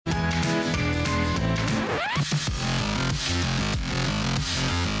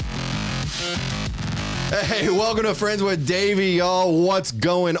Hey, welcome to Friends with Davey, y'all. What's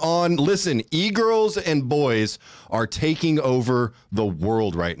going on? Listen, e-girls and boys are taking over the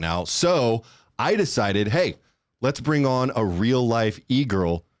world right now. So I decided, hey, let's bring on a real life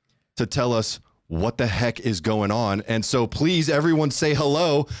e-girl to tell us what the heck is going on. And so please, everyone say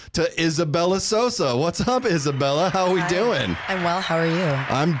hello to Isabella Sosa. What's up, Isabella? How are we doing? I'm well. How are you?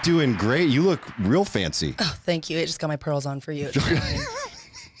 I'm doing great. You look real fancy. Oh, thank you. I just got my pearls on for you.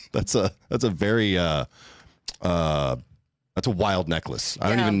 That's a very that's a wild necklace. I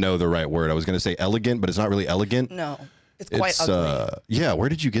don't even know the right word. I was going to say elegant, but it's not really elegant. No, it's quite ugly. Yeah, where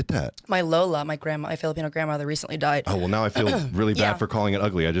did you get that? My Lola, my Filipino grandmother, recently died. Oh, well, now I feel really bad for calling it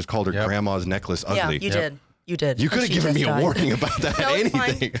ugly. I just called her grandma's necklace ugly. Yeah, you did. You did. You could have given me a warning about that. No, it's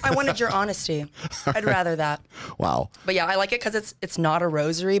anything. fine. I wanted your honesty. I'd rather that. Wow. But yeah, I like it because it's not a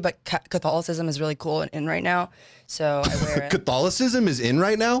rosary, but Catholicism is really cool and in right now. So I wear it. Catholicism is in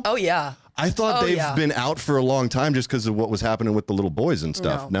right now? Oh, yeah. I thought they've been out for a long time just because of what was happening with the little boys and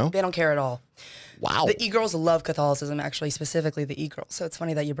stuff. No? They don't care at all. Wow. The e-girls love Catholicism, actually, specifically the e-girls. So it's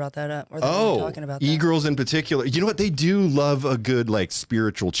funny that you brought that up. Or that we were talking about that. E-girls in particular. You know what? They do love a good, like,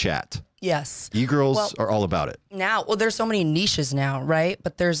 spiritual chat. Yes. E-girls are all about it. Now, well, there's so many niches now, right?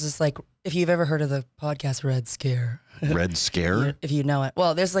 But there's this, like, if you've ever heard of the podcast Red Scare. Red Scare? If you know it.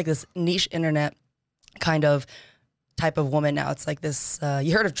 Well, there's like this niche internet kind of type of woman now. It's like this,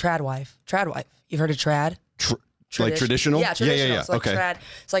 you heard of trad wife? Trad wife. You've heard of trad? Like traditional? Yeah, traditional. Yeah. So like trad,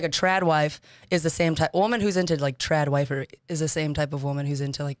 it's like a trad wife is the same type. A woman who's into like trad wife is the same type of woman who's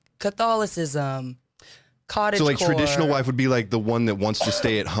into like Catholicism, cottage. So like traditional wife would be like the one that wants to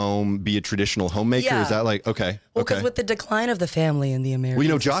stay at home, be a traditional homemaker. Yeah. Is that like, okay. Well, because with the decline of the family in the American Well, you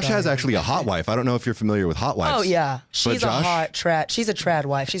know, Josh society, has actually a hot wife. I don't know if you're familiar with hot wives. Oh yeah, she's a hot trad. She's a trad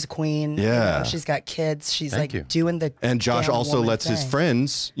wife. She's a queen. Yeah, you know, she's got kids. She's doing the. And Josh also lets his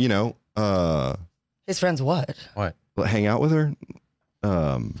friends, you know, his friends what? Hang out with her.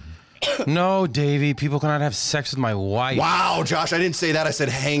 No, Davey, people cannot have sex with my wife. Wow, Josh, I didn't say that. I said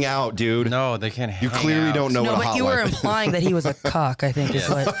hang out, dude. No, they can't. You clearly don't know what a hot wife is. No, but you were implying that he was a cuck. I think is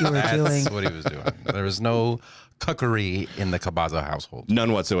what you were doing. That's what he was doing. There was no cuckery in the Cabaza household.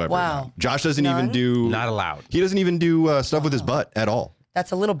 None whatsoever. Wow. Josh doesn't even do. Not allowed. He doesn't even do stuff with his butt at all.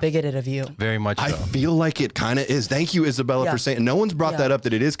 That's a little bigoted of you. Very much so. I feel like it kind of is. Thank you, Isabella, for saying. No one's brought that up,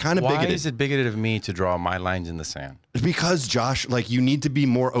 that it is kind of bigoted. Why is it bigoted of me to draw my lines in the sand? Because, Josh, like, you need to be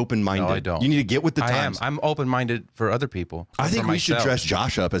more open-minded. No, I don't. You need to get with the times. I'm open-minded for other people. I think we should dress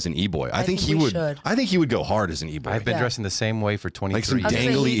Josh up as an e-boy. I think he would. I think he would go hard as an e-boy. I've been dressing the same way for 23 years. Like some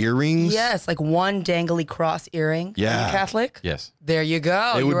years. dangly earrings? Yes, like one dangly cross earring. Yeah. Are you Catholic? Yes. There you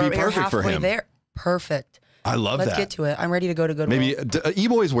go. It would be perfect for him. There. Perfect. I love that. Let's get to it. I'm ready to go to Goodwill. Maybe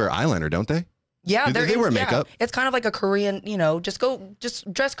e-boys wear eyeliner, don't they? Yeah, they wear makeup. It's kind of like a Korean, you know, just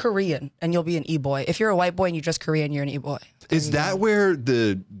dress Korean and you'll be an e-boy. If you're a white boy and you dress Korean, you're an e-boy. Is that where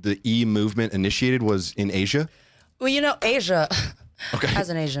the e movement initiated, was in Asia? Well, you know, Asia, as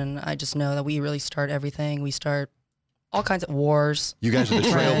an Asian, I just know that we really start everything. We start all kinds of wars. You guys are the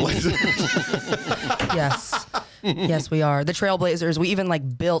trailblazers. Yes. Yes, we are. The trailblazers. We even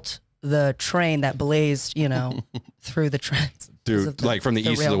like built the train that blazed, you know, through the tracks. Dude, like from the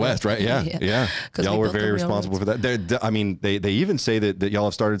east to the west, right? Yeah. Y'all were very responsible for that. I mean, they even say that y'all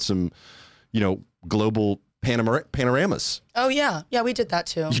have started some, you know, global panoramas. Oh, yeah. Yeah, we did that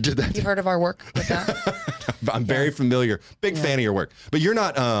too. You did that? You've heard of our work with that? I'm very familiar. Big fan of your work. But you're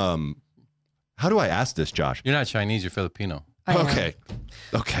not, how do I ask this, Josh? You're not Chinese, you're Filipino. Okay.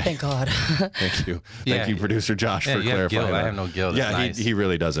 Thank God. Thank you. Thank you, producer Josh, for clarifying that. I have no guilt. Yeah, nice. he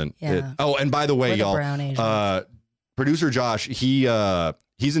really doesn't. Yeah. And by the way, y'all, producer Josh, he's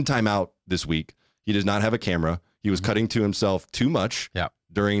in timeout this week. He does not have a camera. He was cutting to himself too much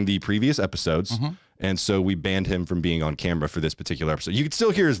during the previous episodes. And so we banned him from being on camera for this particular episode. You can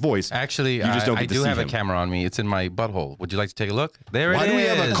still hear his voice. Actually, you just don't get I to do see have him. a camera on me. It's in my butthole. Would you like to take a look? There it is. Why do we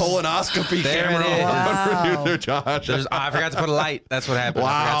have a colonoscopy camera on producer Josh? I forgot to put a light. That's what happened.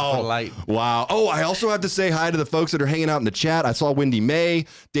 Wow. I forgot to put a light. Wow. Oh, I also have to say hi to the folks that are hanging out in the chat. I saw Wendy May.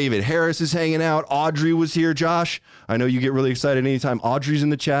 David Harris is hanging out. Audrey was here, Josh. I know you get really excited anytime Audrey's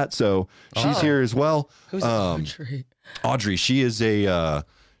in the chat, so she's here as well. Who's Audrey? Audrey, she is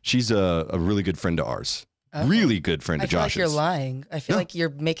she's a really good friend of ours. Really good friend of Josh's. I feel like you're lying. I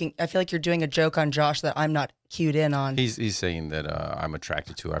feel like you're doing a joke on Josh that I'm not cued in on. He's saying that I'm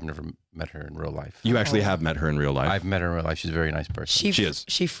attracted to her. I've never met her in real life. You actually have met her in real life? I've met her in real life. She's a very nice person. She is.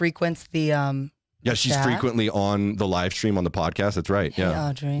 She frequents the yeah, she's frequently on the live stream on the podcast. That's right. Hey, yeah.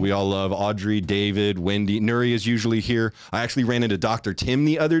 Audrey. We all love Audrey, David, Wendy. Nuri is usually here. I actually ran into Dr. Tim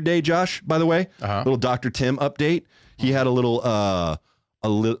the other day, Josh, by the way. Little Dr. Tim update. He had a little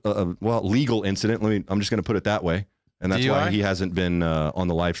legal incident. I'm just going to put it that way. And that's why DUI? he hasn't been on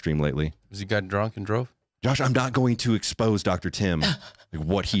the live stream lately. Was he got drunk and drove? Josh, I'm not going to expose Dr. Tim, like,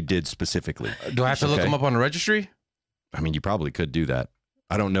 what he did specifically. Do I have to look Okay. him up on the registry? I mean, you probably could do that.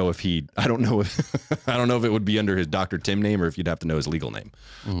 I don't know if I don't know if it would be under his Dr. Tim name or if you'd have to know his legal name.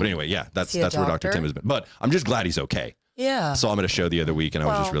 But anyway, yeah, that's he a where Dr. doctor? Tim has been. But I'm just glad he's okay. Yeah. I saw him at a show the other week, and I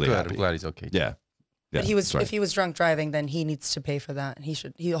was just Well, really Good. happy. I'm glad he's okay. Yeah. But that's right. if he was drunk driving, then he needs to pay for that.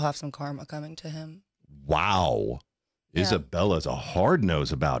 And he'll have some karma coming to him. Wow. Yeah. Isabella's a hard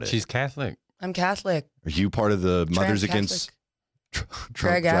nose about it. She's Catholic. I'm Catholic. Are you part of the Mothers Against Trans-Catholic. Drunk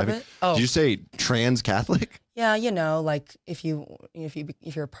Greg Driving? Abbott? Oh. Did you say trans Catholic? Yeah, like if you're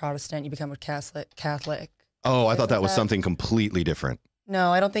a Protestant, you become a Catholic. Oh, I thought that Isn't was that- something completely different.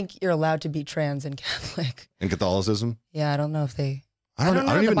 No, I don't think you're allowed to be trans and Catholic. In Catholicism? Yeah, I don't know if they. I don't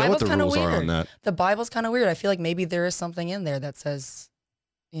know. even The know what the Bible's kinda rules are on weird. that. The Bible's kind of weird. I feel like maybe there is something in there that says,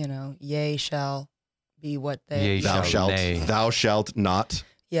 ye shall be what they. Ye Thou shall shalt, nay. thou shalt not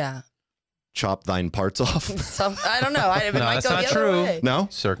Yeah. chop thine parts off. I don't know. It No, might that's go not the other true. way. No?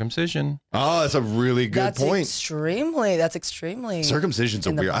 Circumcision. Oh, that's a really good That's point. That's extremely. Circumcision's a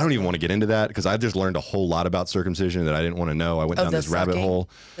in the weird. I don't even want to get into that because I just learned a whole lot about circumcision that I didn't want to know. I went Oh, down the this rabbit sucking? hole.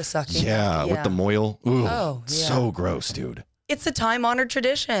 The sucking. Yeah, with the moil. Ooh, Oh, yeah. so gross, dude. It's a time-honored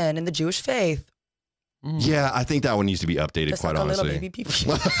tradition in the Jewish faith. Yeah, I think that one needs to be updated, To quite suck a little honestly. baby people.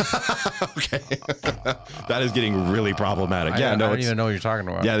 Okay, that is getting really problematic. I Yeah, no, don't it's even know what you're talking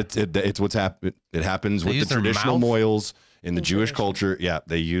about. yeah, it's what's happened. It happens They with use the their traditional mouth? moils in the Jewish tradition. culture. Yeah,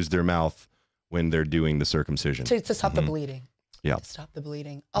 they use their mouth when they're doing the circumcision. to stop the bleeding. Yeah. To stop the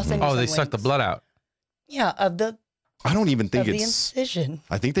bleeding. I'll send you Oh, they some suck the links. blood out. Yeah, of the I don't even think of the it's. incision.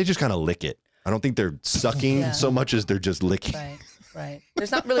 I think they just kind of lick it. I don't think they're sucking Yeah. so much as they're just licking. Right, right.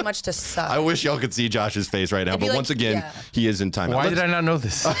 There's not really much to suck. I wish y'all could see Josh's face right now, It'd be but like- once again, yeah. he is in timeout. Why did I not know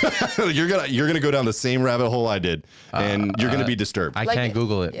this? you're gonna go down the same rabbit hole I did, and you're gonna be disturbed. I Like can't it-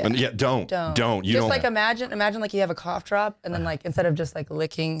 Google it. yeah. And yeah, don't. You just don't. like imagine like you have a cough drop, and then like instead of just like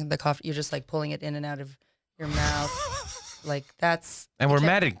licking the cough, you're just like pulling it in and out of your mouth. Like that's. And you we're can't-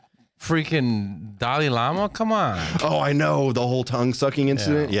 mad at freaking Dalai Lama? Come on. Oh, I know the whole tongue sucking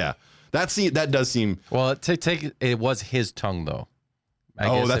incident. Yeah, that does seem. Well, it was his tongue, though. I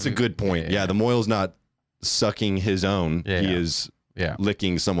Oh, guess that's a if- good point. Yeah, the moil's not sucking his own. Yeah, he yeah. is Yeah.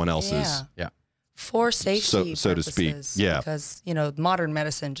 licking someone else's. Yeah. Yeah. For safety, so to speak. purposes, Yeah. because modern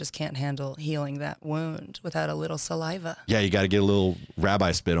medicine just can't handle healing that wound without a little saliva. Yeah, you got to get a little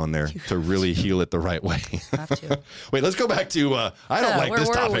rabbi spit on there to really heal it the right way. Have to. Wait, let's go back to. I don't Yeah, like where this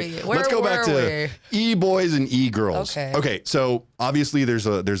were topic. we? Let's go back Where to were e-boys and e-girls. Okay. Okay. So obviously, there's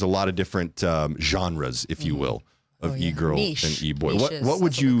a lot of different genres, if you will, of Oh, yeah. e-girl Niche. and e-boy. Niches, What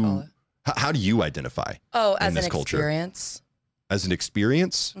would that's what we call you? it. How do you identify Oh, in as this an culture? experience. As an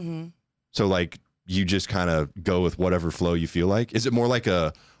experience? hmm So like you just kind of go with whatever flow you feel like. Is it more like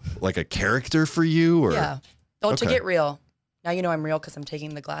a character for you, or Yeah. Oh, to Okay. get real. Now you know I'm real because I'm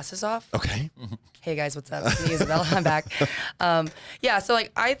taking the glasses off. okay? Hey guys, what's up? It's me, Isabella. I'm back. Yeah, so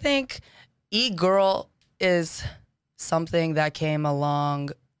like I think e-girl is something that came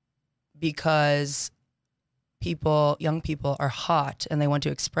along because young people are hot and they want to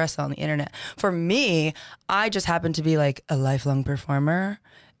express on the internet. For me, I just happen to be like a lifelong performer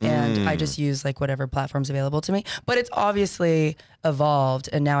and I just use like whatever platforms available to me. But it's obviously evolved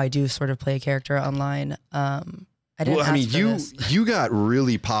and now I do sort of play a character online. I didn't Well, I mean, ask for this. you got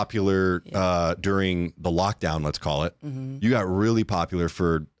really popular during the lockdown. Let's call it. Mm-hmm. You got really popular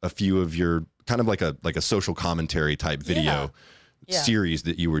for a few of your kind of like a social commentary type video Yeah. series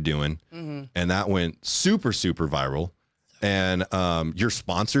that you were doing, and that went super viral. And you're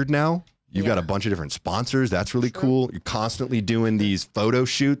sponsored now. You've got a bunch of different sponsors. That's really cool. You're constantly doing these photo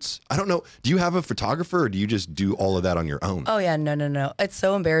shoots. I don't know. Do you have a photographer or do you just do all of that on your own? Oh yeah, no. It's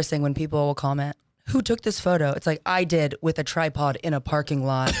so embarrassing when people will comment, "Who took this photo?" It's like I did with a tripod in a parking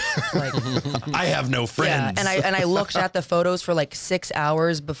lot. Like, I have no friends. yeah, and I looked at the photos for like 6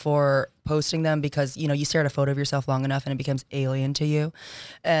 hours before posting them because you stare at a photo of yourself long enough and it becomes alien to you,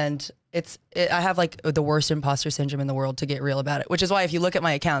 and I have like the worst imposter syndrome in the world, to get real about it, which is why if you look at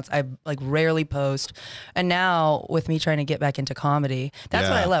my accounts, I like rarely post. And now with me trying to get back into comedy, that's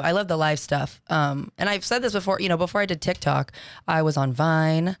what Yeah. I love. I love the live stuff. And I've said this before, before I did TikTok, I was on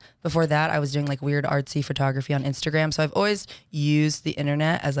Vine. Before that, I was doing like weird artsy photography on Instagram. So I've always used the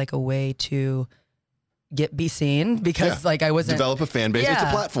internet as like a way to be seen because Yeah. like I wasn't Develop a fan base. It's a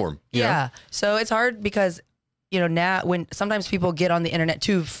Yeah. platform. you know? yeah. So it's hard because, now when sometimes people get on the internet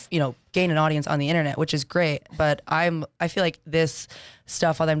to, gain an audience on the internet, which is great. But I feel like this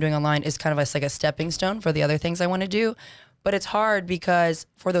stuff that I'm doing online is kind of like a stepping stone for the other things I want to do. But it's hard because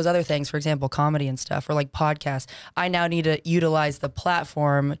for those other things, for example, comedy and stuff, or like podcasts, I now need to utilize the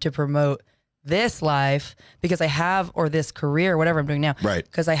platform to promote this life because I have, or this career, whatever I'm doing now, Right.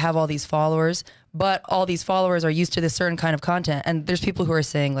 because I have all these followers, but all these followers are used to this certain kind of content. And there's people who are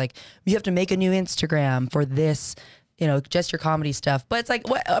saying like, you have to make a new Instagram for this, you know, just your comedy stuff. But it's like,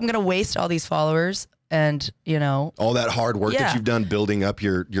 what? I'm going to waste all these followers and, you know, All that hard work that Yeah. you've done building up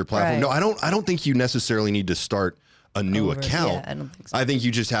your platform. Right. No, I don't think you necessarily need to start a new Over- account. yeah, I don't think so. I think you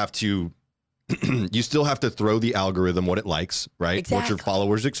just have to you still have to throw the algorithm what it likes, right? What your Exactly.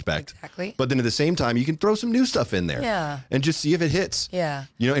 followers expect. Exactly. But then at the same time, you can throw some new stuff in there. Yeah. And just see if it hits. Yeah.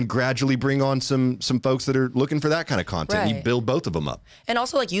 You know, and gradually bring on some folks that are looking for that kind of content. You Right. build both of them up. And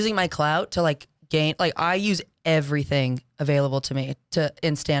also like using my clout to like gain, like I use everything available to me to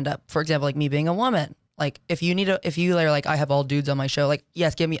in stand up. For example, like me being a woman. Like if you are like, I have all dudes on my show, like,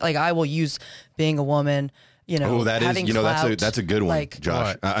 yes, give me, like I will use being a woman, you know, Oh, that is, having you know, clout, that's a good one, like,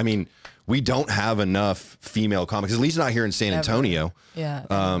 Josh. I mean, we don't have enough female comics, at least not here in San Antonio.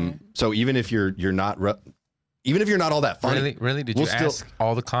 Yeah. So even if you're not all that funny, Really? Did We'll you still- ask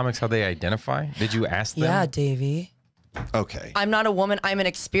all the comics how they identify? Did you ask them? Yeah, Davey. okay, I'm not a woman. I'm an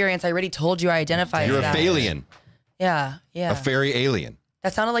experience. I already told you I identify you're as a that. alien, Yeah. Yeah. a fairy alien.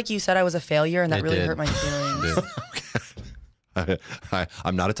 That sounded like you said I was a failure and that It really did. hurt my feelings.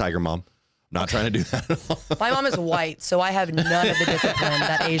 I'm not a tiger mom. I'm not trying to do that at all. My mom is white, so I have none of the discipline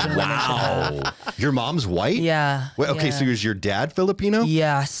that Asian women should have. Wow, your mom's white? Yeah. Wait, okay, yeah. so is your dad Filipino?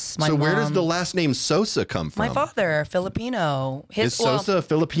 Yes. My So where does mom- the last name Sosa come from? My father, Filipino. Is Sosa a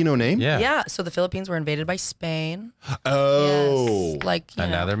Filipino name? Yeah. Yeah. So the Philippines were invaded by Spain. Oh, Yes. Like, you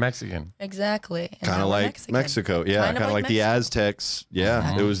And know, now they're Mexican. exactly. And kind now of we're like Mexican. Mexico. Yeah, kind of like the Mexico. Aztecs.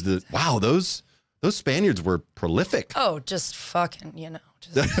 Yeah, it was the wow. Those Spaniards were prolific. Oh, just fucking, you know,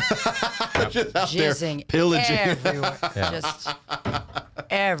 just Just out there jizzing pillaging. everywhere. Just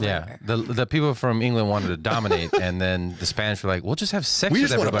everywhere. Yeah. The people from England wanted to dominate, and then the Spanish were like, "We'll just have sex We with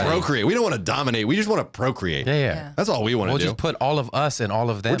just want to everybody." procreate. We don't want to dominate. We just want to procreate. Yeah, yeah. Yeah. That's all we want to We'll do. just put all of us and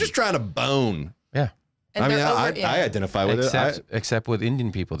all of them. We're just trying to bone. yeah. And I mean, they're I over- yeah. identify with it. Except with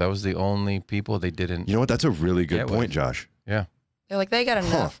Indian people, that was the only people they didn't. You know what? That's a really good Yeah, it point, was. Josh. Yeah. They're like, they got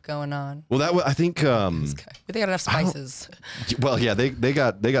enough going on. Well, I think. They got enough spices. Well, yeah, they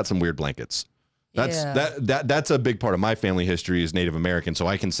got some weird blankets. That's Yeah. that's a big part of my family history is Native American, so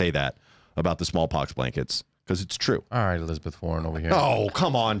I can say that about the smallpox blankets because it's true. All right, Elizabeth Warren over here. Oh,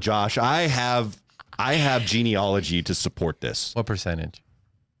 come on, Josh. I have genealogy to support this. What percentage?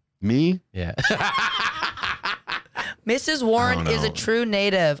 Me? Yeah. Mrs. Warren don't is a know. true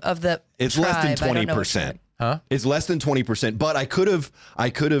native of the It's tribe. less than I don't know which 20%. tribe. Huh? It's less than 20%, but I could have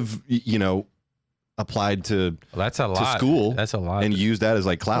you know, applied to Well, that's a lot. school That's a lot. and used that as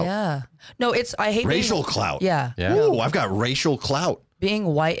like clout. Yeah. No, I hate Racial being, clout. Yeah. Yeah. Ooh, I've got racial clout. Being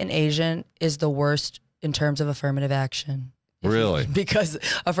white and Asian is the worst in terms of affirmative action. Really? Because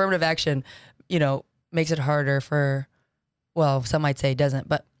affirmative action, you know, makes it harder for, well, some might say it doesn't,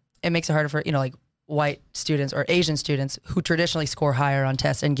 but it makes it harder for, you know, like white students or Asian students who traditionally score higher on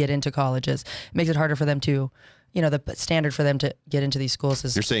tests and get into colleges. It makes it harder for them to, you know, the standard for them to get into these schools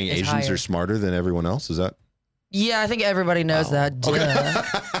is You're saying is Asians higher. are smarter than everyone else? Is that? Yeah, I think everybody knows that. Duh.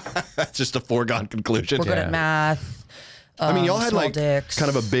 That's just a foregone conclusion. We're good Yeah. at math. I mean, y'all had small like dicks. kind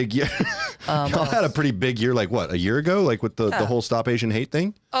of a big year. Y'all what had a else? pretty big year, like what, a year ago? Like with the Yeah. whole Stop Asian Hate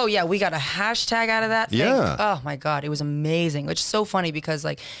thing? Oh yeah, we got a hashtag out of that thing. Yeah. Oh my God, it was amazing. Which is so funny because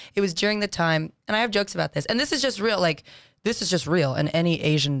like it was during the time, and I have jokes about this, and this is just real. Like this is just real, and any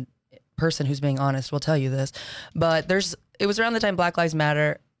Asian person who's being honest will tell you this. But it was around the time Black Lives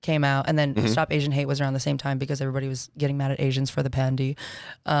Matter came out, and then Stop Asian Hate was around the same time because everybody was getting mad at Asians for the pandy.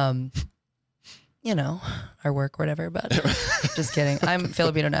 You know, our work, whatever. But just kidding. I'm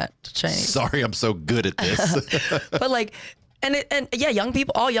Filipino, not Chinese. Sorry, I'm so good at this. But like, and yeah, young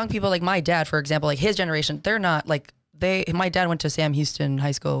people, all young people, like my dad, for example, like his generation, they're not like my dad went to Sam Houston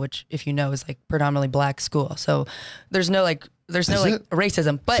High School, which if you know is like predominantly black school. So there's no Is it?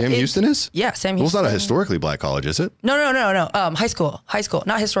 racism. But Sam Houston is? Yeah, Sam Well, it's Houston. not a historically black college, is it? No. High school,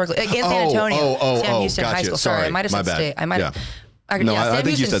 not historically. Like in San Antonio. Sam Houston High gotcha. School. Sorry, I might have my said bad. state. I might have. Yeah. No, I Sam think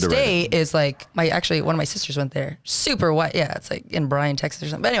you Houston said the right State is like actually one of my sisters went there. Super white. Yeah, it's like in Bryan, Texas or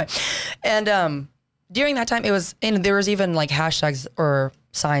something. But anyway, and during that time, there was even like hashtags or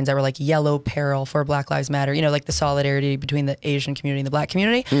signs that were like yellow peril for Black Lives Matter. You know, like the solidarity between the Asian community and the black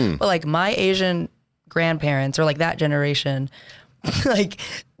community. But like my Asian grandparents or like that generation, like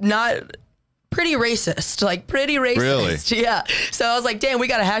not. Pretty racist. Really? Yeah. So I was like, damn, we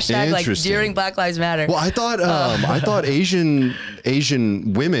got a hashtag like Interesting. during Black Lives Matter. Well, I thought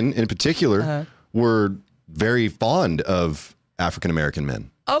Asian women in particular were very fond of African American men.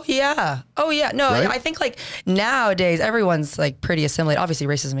 Oh yeah. No, Right? I think like nowadays everyone's like pretty assimilated. Obviously,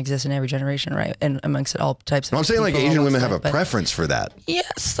 racism exists in every generation, right? And amongst all types of. I'm saying like people Asian women almost, have a but- preference for that.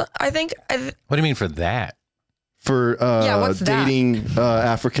 Yes, I think. What do you mean for that? For what's that? dating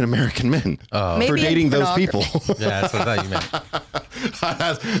African American men. Oh, Maybe For in dating those people. yeah, that's what I thought you meant.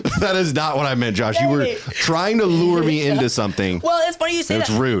 That is not what I meant, Josh. You were trying to lure me into something. Well, it's funny you say It's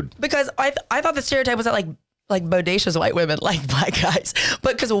that. rude. Because I thought the stereotype was that like bodacious white women like black guys,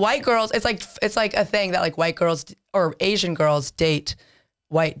 but because white girls, it's like a thing that like white girls or Asian girls date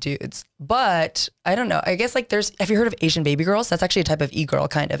white dudes. But I don't know. I guess like have you heard of Asian baby girls? That's actually a type of e-girl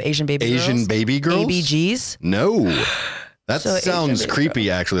kind of Asian baby girls. Asian baby girls? ABGs. No. That So sounds Asian baby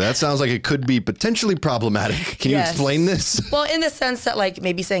creepy, actually. That sounds like it could be potentially problematic. Can you Yes. explain this? Well, in the sense that like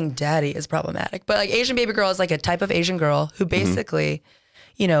maybe saying daddy is problematic, but like Asian baby girl is like a type of Asian girl who basically,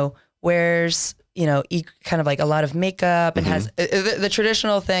 wears, kind of like a lot of makeup and has the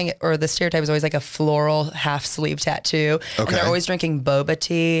traditional thing or the stereotype is always like a floral half sleeve tattoo. And Okay. they're always drinking boba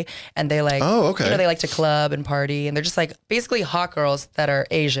tea and they like, Oh, okay. they like to club and party and they're just like basically hot girls that are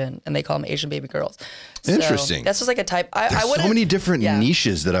Asian and they call them Asian baby girls. So Interesting. that's just like a type. There's I wouldn't. so many different yeah.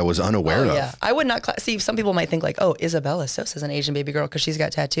 niches that I was unaware of. Yeah, I would not see. Some people might think like, "Oh, Isabella Sosa's an Asian baby girl because she's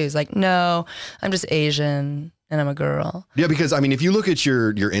got tattoos." Like, no, I'm just Asian and I'm a girl. Yeah, because I mean, if you look at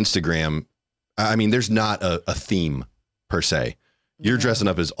your Instagram, I mean, there's not a theme per se. You're dressing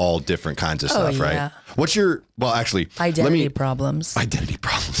up as all different kinds of stuff, yeah. right? What's your actually Identity problems. identity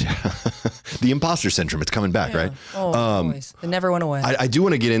problems? Yeah, the imposter syndrome. It's coming back, right? Oh, always. It never went away. I do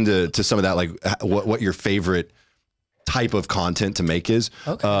want to get into some of that, like what your favorite type of content to make is.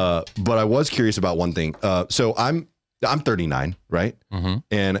 Okay. But I was curious about one thing. So I'm 39, right? Mm-hmm.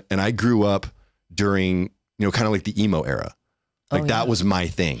 And I grew up during kind of like the emo era. Like that was my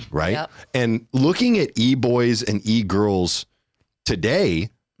thing, right? Yep. And looking at e-boys and e-girls today,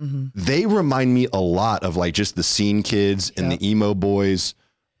 they remind me a lot of like just the scene kids and the emo boys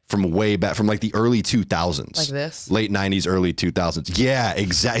from way back, from like the early 2000s. Like this? Late 90s, early 2000s. Yeah,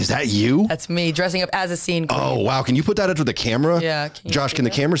 exactly. Is that you? That's me dressing up as a scene queen. Oh, wow. Can you put that into the camera? Yeah, can you Josh, see can the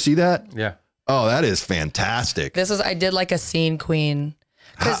that? camera see that? Yeah. Oh, that is fantastic. I did like a scene queen.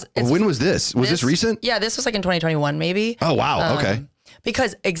 When was this? Was this recent? Yeah, this was like in 2021 maybe. Oh, wow. Okay.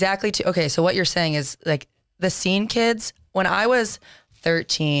 Because okay, so what you're saying is like the scene kids, when I was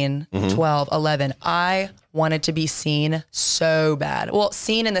 13, Mm-hmm. 12, 11, I wanted to be seen so bad. Well,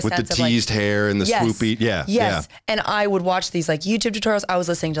 seen in the With sense the of like, teased hair and the swoopy. Yeah. Yes. And I would watch these like YouTube tutorials. I was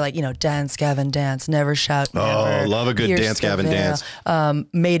listening to like, Dance, Gavin, Dance, Never Shout, Never. Oh, love a good Here's Dance, Gavin, Scaville, Dance.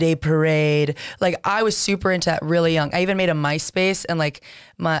 Mayday Parade. Like I was super into that really young. I even made a MySpace and like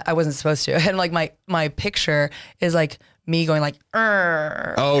I wasn't supposed to. And like my picture is like me going like,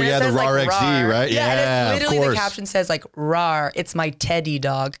 "Arr." Oh, And it yeah, the says, like, RAR XD, "Rar." right? Yeah, and it's of literally course. the caption says like, "Rar, it's my teddy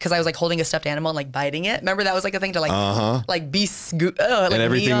dog." Because I was like holding a stuffed animal and like biting it. Remember that was like a thing to like, like be like And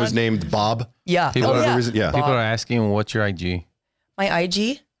everything was neon. named Bob. Yeah. People oh, are- yeah. yeah. People are asking, what's your IG? My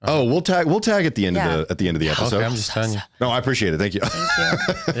IG. Oh, we'll tag at the end Yeah. of the episode. Okay, I'm just telling you. No, I appreciate it. Thank you.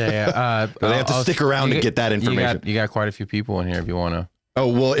 Thank you. Yeah. They have to stick around to get that information. You got quite a few people in here if you want to. Oh,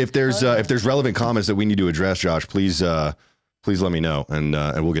 well, if there's relevant comments that we need to address, Josh, please let me know and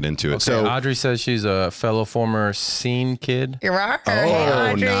we'll get into it. Okay, So, Audrey says she's a fellow former scene kid. Rar. oh,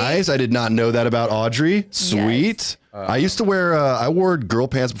 Hey, Audrey. nice. I did not know that about Audrey. Sweet. I used to wear I wore girl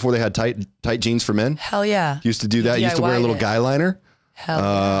pants before they had tight jeans for men. Hell yeah. Used to do that. Used to wear a DIY'd little it. guy liner. Hell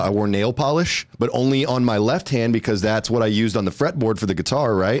yeah. I wore nail polish, but only on my left hand because that's what I used on the fretboard for the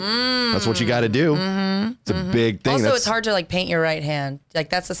guitar, right? That's what you got to do. It's a big thing. Also, That's- it's hard to like paint your right hand. Like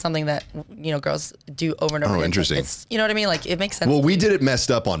that's just something that girls do over and over. Oh, again. interesting. It's you know what I mean. Like it makes sense. Well, we did it messed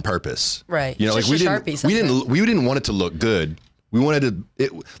up on purpose. Right. You know, Just like a Sharpie, we didn't want it to look good. We wanted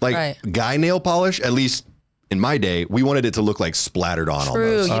Right. guy nail polish, at least in my day, we wanted it to look like splattered on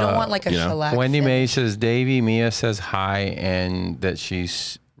True. almost. You don't want like a you know? shellac. Wendy finish. May says Davey. Mia says hi and that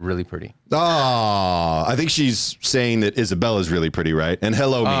she's really pretty. Oh, I think she's saying that Isabella's really pretty, right? And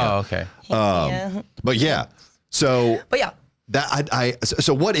hello, Mia. Oh, okay. Yeah. But yeah. So But yeah. that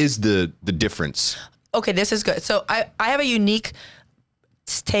so what is the difference? Okay, this is good. So I have a unique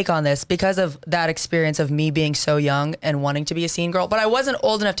take on this because of that experience of me being so young and wanting to be a scene girl, but I wasn't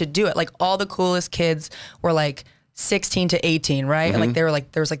old enough to do it. Like all the coolest kids were like 16 to 18, right? And like they were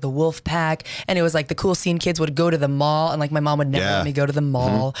like, there was like the Wolf Pack, and it was like the cool scene kids would go to the mall, and like my mom would never let me go to the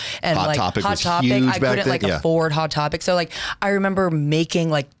mall. And Hot like Topic Hot was Topic, huge I back couldn't then, like yeah. afford Hot Topic. So like I remember making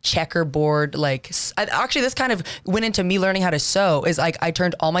like checkerboard, like actually this kind of went into me learning how to sew. Is like I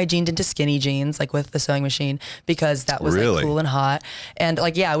turned all my jeans into skinny jeans, like with the sewing machine, because that was Really? like cool and hot. And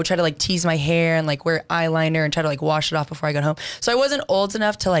like I would try to like tease my hair and like wear eyeliner and try to like wash it off before I got home. So I wasn't old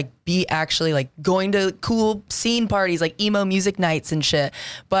enough to like be actually like going to cool scene parties, like emo music nights and shit.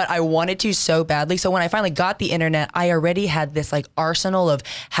 But I wanted to so badly. So when I finally got the internet, I already had this like arsenal of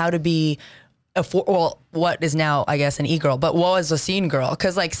how to be what is now, I guess, an e-girl, but what was a scene girl?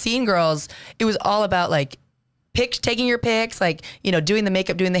 Because like scene girls, it was all about like taking your pics, like, you know, doing the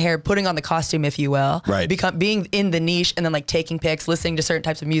makeup, doing the hair, putting on the costume, if you will. Right. Being in the niche, and then like taking pics, listening to certain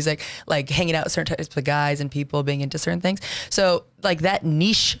types of music, like hanging out with certain types of guys and people, being into certain things. So like that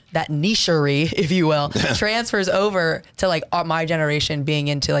nichery, if you will, transfers over to like my generation being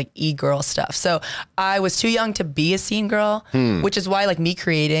into like e-girl stuff. So I was too young to be a scene girl, which is why like me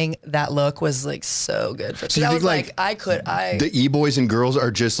creating that look was like so good for me. So you I think, was like, the e-boys and girls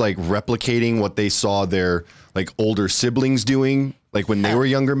are just like replicating what they saw their like older siblings doing, like when they were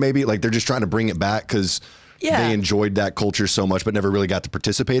younger, maybe like they're just trying to bring it back because they enjoyed that culture so much, but never really got to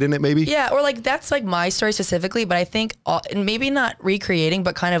participate in it, maybe. Yeah, or like that's like my story specifically, but I think and maybe not recreating,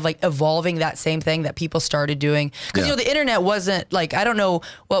 but kind of like evolving that same thing that people started doing. Because you know the internet wasn't like, I don't know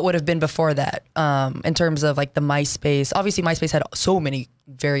what would have been before that in terms of like the MySpace. Obviously, MySpace had so many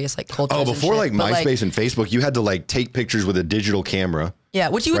various like cultures. Oh, and before shit, like but, MySpace and Facebook, you had to like take pictures with a digital camera. Yeah,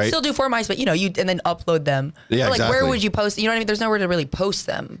 which you would Right? still do for MySpace, you know, and then upload them. Yeah, but like, exactly. where would you post? You know what I mean? There's nowhere to really post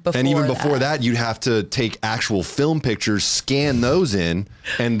them before. And even before that, you'd have to take actual film pictures, scan those in,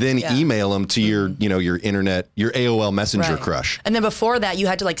 and then email them to your, you know, your internet, your AOL Messenger Right. crush. And then before that, you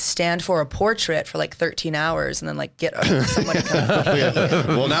had to like stand for a portrait for like 13 hours and then like get someone to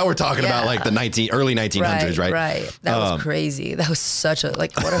come. Well, now we're talking about like the early 1900s, right? Right. That was crazy. That was such a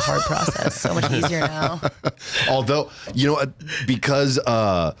like what a hard process. So much easier now. Although, you know, because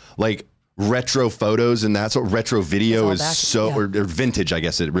like retro photos and that's what retro video all is back- so, yeah. or vintage, I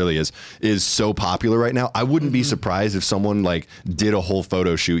guess it really is so popular right now. I wouldn't be surprised if someone like did a whole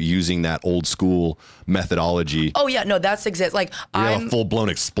photo shoot using that old school methodology. Oh yeah, no, that's like You know, I'm a full blown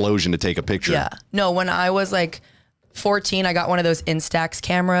explosion to take a picture. yeah. No, when I was like 14, I got one of those Instax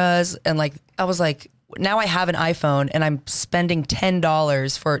cameras, and like I was like, now I have an iPhone and I'm spending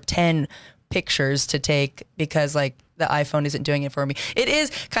 $10 for 10 pictures to take because like the iPhone isn't doing it for me. It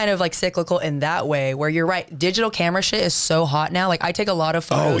is kind of like cyclical in that way where you're right. Digital camera shit is so hot now. Like I take a lot of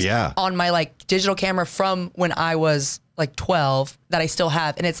photos on my like digital camera from when I was like 12 that I still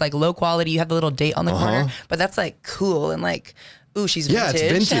have. And it's like low quality. You have the little date on the corner, but that's like cool. And like, ooh, she's vintage. Yeah,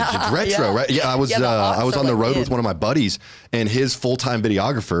 it's vintage. It's retro, right? Yeah, I was the I was aughts on are, the like, road in. with one of my buddies, and his full-time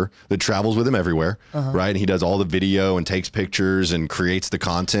videographer that travels with him everywhere, right? And he does all the video and takes pictures and creates the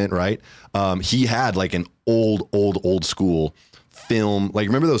content, right? He had like an old school film, like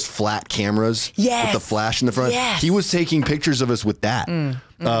remember those flat cameras with the flash in the front? Yes. He was taking pictures of us with that,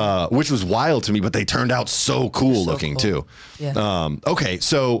 which was wild to me, but they turned out so cool looking too. Yeah. Okay,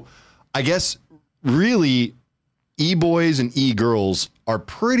 so I guess really e-boys and e-girls are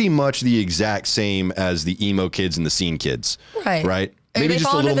pretty much the exact same as the emo kids and the scene kids. Right. Right? I mean, Maybe they just a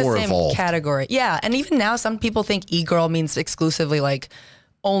fall under little the more same evolved. category. Yeah, and even now, some people think e-girl means exclusively like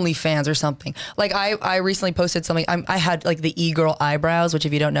OnlyFans or something. Like I recently posted something. I had like the e-girl eyebrows, which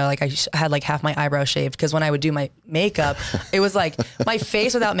if you don't know, like I had like half my eyebrow shaved because when I would do my makeup, it was like my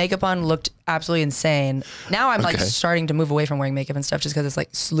face without makeup on looked absolutely insane. Now I'm like starting to move away from wearing makeup and stuff just because it's like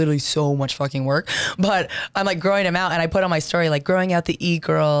literally so much fucking work. But I'm like growing them out, and I put on my story like growing out the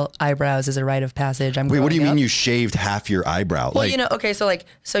e-girl eyebrows is a rite of passage. Wait, what do you growing mean up. you shaved half your eyebrow? Well, like, you know, okay,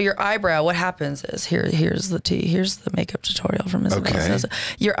 so your eyebrow, what happens is here's the makeup tutorial from Isabel. Okay. So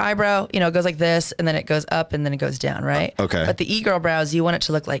your eyebrow, you know, goes like this, and then it goes up, and then it goes down, right? Okay. But the e-girl brows, you want it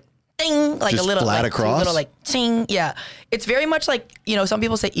to look like ding, like Just a little flat like, across? little like ting. Yeah, it's very much like, you know, some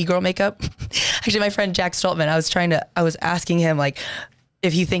people say e-girl makeup. Actually, my friend Jack Stoltman, I was asking him like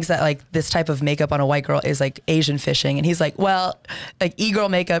if he thinks that like this type of makeup on a white girl is like Asian fishing, and he's like, well, like e-girl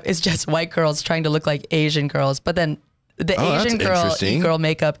makeup is just white girls trying to look like Asian girls, but then the that's Asian girl interesting. e-girl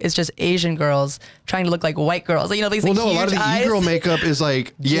makeup is just Asian girls trying to look like white girls. Like, you know, these well, like, no, a lot of huge the eyes. e-girl makeup is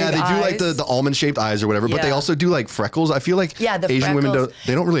like, yeah, Big they do like eyes. the almond shaped eyes or whatever, but they Yeah. also do like freckles. I feel like Yeah, the Asian women freckles.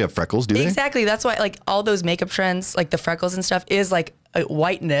 don't really have freckles, do they? Exactly. That's why like all those makeup trends, like the freckles and stuff, is like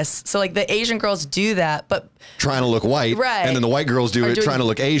whiteness. So like the Asian girls do that, but Trying to look white, Right. and then the white girls do are it doing- trying to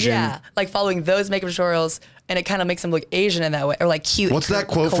look Asian. Yeah, like following those makeup tutorials, and it kind of makes them look Asian in that way, or like cute. What's that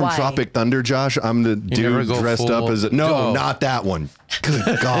quote from kawaii. Tropic Thunder, Josh? I'm the never dude go dressed full- up as a... No, Oh. not that one.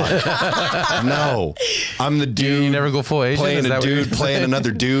 Good God. No. I'm the dude You never go full Asian? playing Is a that what you're dude playing saying?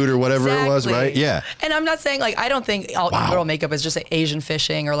 another dude or whatever it was, Exactly. right? Yeah. And I'm not saying like I don't think all girl makeup is just like Asian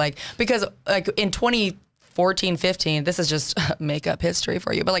fishing or like because like in 2014, 15, this is just makeup history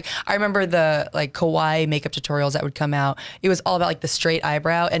for you. But like I remember the like kawaii makeup tutorials that would come out. It was all about like the straight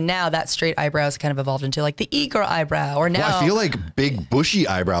eyebrow, and now that straight eyebrow has kind of evolved into like the e-girl eyebrow. Or now Well, I feel like big bushy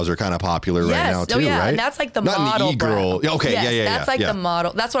eyebrows are kind of popular right now too, yeah, right? and that's like the Not model an e-girl. brow. Okay, Yes, yeah. That's like yeah. the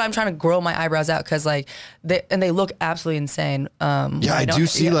model. That's what I'm trying to grow my eyebrows out because like they look absolutely insane. Yeah, I do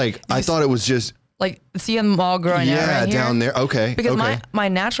see like, I thought it was just, like see them all growing out yeah, right here? down there. Okay. Because okay. my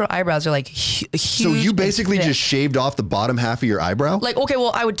natural eyebrows are like huge. So you basically just shaved off the bottom half of your eyebrow? like, okay,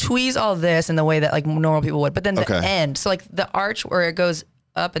 well, I would tweeze all this in the way that like normal people would, but then the Okay. end, so like the arch where it goes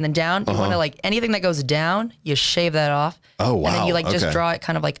up and then down, you want to like anything that goes down, you shave that off. Oh, And then wow, you like just okay. draw it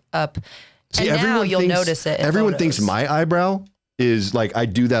kind of like up. See, and now everyone you'll thinks- notice it. In Everyone photos. thinks my eyebrow is like, I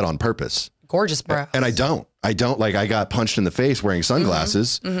do that on purpose. gorgeous brows. And I don't. Like I got punched in the face wearing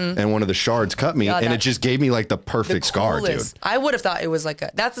sunglasses and one of the shards cut me Yeah, and it that's just gave me like the perfect scar, dude. Coolest. I would have thought it was like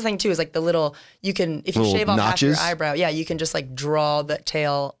that's the thing too, is like the little, you can, if you Little shave off half your notches? eyebrow, yeah, you can just like draw the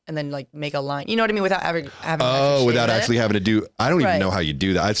tail and then like make a line. You know what I mean? Without having Oh, without shave it. actually having to do, I don't even Right. know how you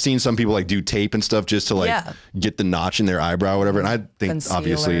do that. I've seen some people like do tape and stuff just to like Yeah. get the notch in their eyebrow or whatever. And I think Concealer.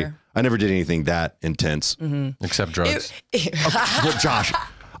 obviously I never did anything that intense. Except drugs. But Josh,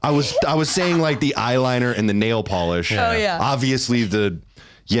 I was saying like the eyeliner and the nail polish. Oh, yeah. Obviously the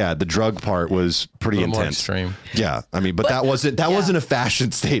drug part was pretty A little more intense. extreme. Yeah, I mean, but that wasn't a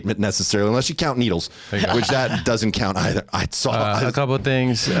fashion statement necessarily, unless you count needles, which that doesn't count either. I saw. A couple of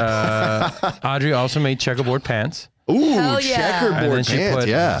things. Audrey also made checkerboard pants. Ooh, Hell yeah. checkerboard And then she pants. put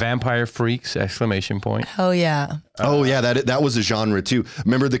Yeah. Vampire Freaks, exclamation point. Oh yeah. Oh yeah, that was a genre too.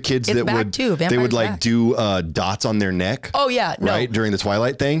 Remember the kids It's that back would too. they Vampire's would like back. do dots on their neck. Oh yeah. No. Right during the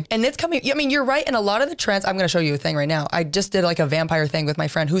Twilight thing. And it's coming. I mean, you're right. And a lot of the trends. I'm going to show you a thing right now. I just did like a vampire thing with my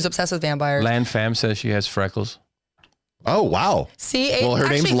friend who's obsessed with vampires. Lan Fam says she has freckles. Oh wow. See, Well, her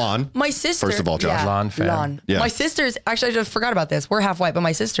name's actually, Lon, My sister. first of all, Josh. Yeah, Lon fam. Lon. Yeah. My sister's actually, I just forgot about this. We're half white, but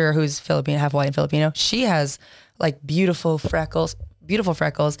my sister, who's Filipino, half white and Filipino, she has like beautiful freckles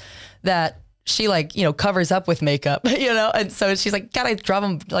that she like, you know, covers up with makeup, you know? And so she's like, gotta draw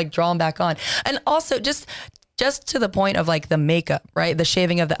them back on. And also just to the point of like the makeup, right? The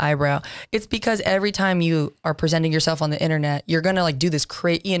shaving of the eyebrow. It's because every time you are presenting yourself on the internet, you're going to like do this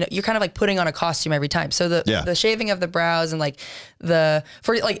you know, you're kind of like putting on a costume every time. So the shaving of the brows and like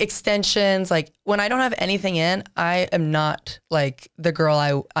for like extensions, like when I don't have anything in, I am not like the girl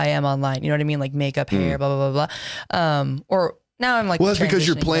I am online. You know what I mean? Like makeup, hair, blah, blah, blah, blah. Or now I'm like, Well, that's because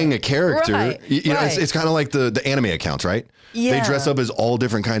you're transitioning playing to- a character. Right, You know, right. it's kind of like the anime accounts, right? Yeah. They dress up as all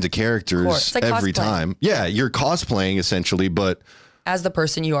different kinds of characters It's like every cosplay. time. Yeah, you're cosplaying essentially, but as the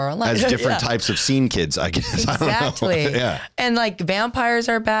person you are online. as different Yeah. types of scene kids, I guess. I don't know. Exactly. Yeah. And like vampires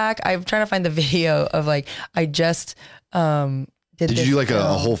are back. I'm trying to find the video of like I just Did you do like a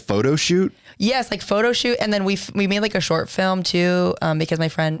whole photo shoot? Yes, like photo shoot, and then we made like a short film too, because my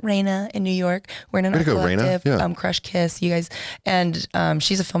friend Raina in New York, we're in an Way to art go, Raina. collective, Yeah. Crush Kiss, you guys, and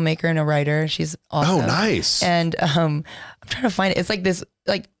she's a filmmaker and a writer. She's awesome. Oh, nice. And I'm trying to find it. It's like this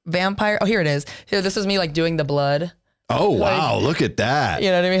like vampire. Oh, here it is. Here, this is me like doing the blood. Oh wow, look at that. You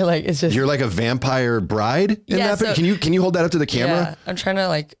know what I mean? Like it's just You're like a vampire bride in Yeah, that pic? so- Can you hold that up to the camera? yeah. I'm trying to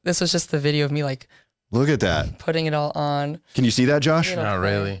like. This was just the video of me like Look at that. putting it all on. Can you see that, Josh? You know, Not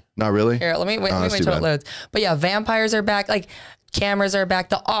really. Not really? Here, let me wait. Oh, Let me that's wait too till it bad. loads. But yeah, vampires are back. Like cameras are back.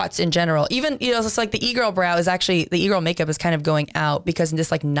 The aughts in general. Even it's like the e-girl brow is actually the e-girl makeup is kind of going out because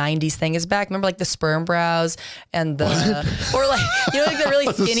this like '90s thing is back. Remember like the sperm brows and the or like like the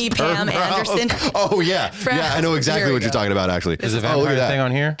really skinny Pam Anderson. Oh yeah. Yeah, I know exactly Here we what you're go. talking about actually. Is the Oh, look at vampire that. thing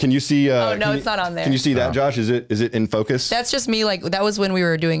on here? Can you see Oh, no, can it's not on there. Can you see that, Josh? Is it in focus? That's just me. Like that was when we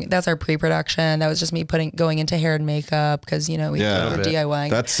were doing. That's our pre-production. That was just me going into hair and makeup because we Yeah. were A bit. DIYing.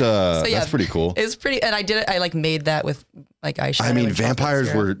 That's yeah, that's pretty cool. It's pretty, and I did it. I like made that with like eyeshadow. I mean, and chocolate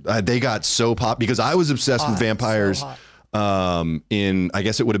vampires syrup. were they got so pop because I was obsessed with Hot, so vampires. In I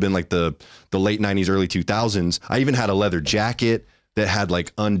guess it would have been like the late 90s, early 2000s. I even had a leather jacket that had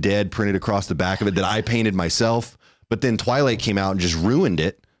like undead printed across the back of it that I painted myself. But then Twilight came out and just ruined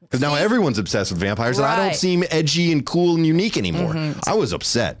it because now everyone's obsessed with vampires and I don't Right. seem edgy and cool and unique anymore. I was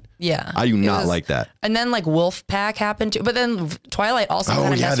upset. Yeah. I do It not was- like that. And then like Wolfpack happened too, but then Twilight also. Oh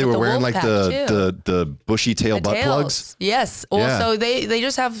kinda yeah, messed they with were wearing like Wolfpack, too. the bushy tail The butt tails. plugs. Yes. Well, Yeah. so they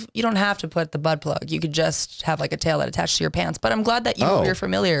just have, you don't have to put the butt plug. You could just have like a tail that attached to your pants. But I'm glad that you're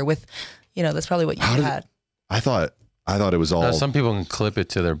familiar with, that's probably what you had. I thought it was all. Some people can clip it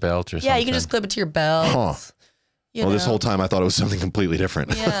to their belt or something. Yeah, you can just clip it to your belt. Huh. You Well, this know. whole time I thought it was something completely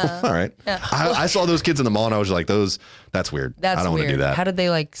different. Yeah. All right. Yeah. I saw those kids in the mall and I was like, that's weird. That's I don't want weird. to do that. How did they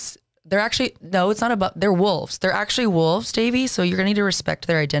like? They're actually no, it's not about. They're wolves. They're actually wolves, Davey. So you're gonna need to respect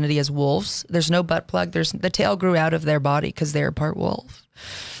their identity as wolves. There's no butt plug. There's the tail grew out of their body because they're part wolf.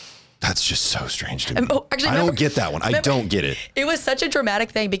 That's just so strange to me. Actually, I don't get that one. I don't get it. It was such a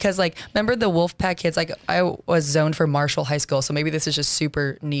dramatic thing because, like, remember the Wolfpack kids? Like, I was zoned for Marshall High School, so maybe this is just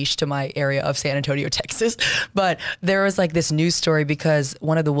super niche to my area of San Antonio, Texas. But there was like this news story because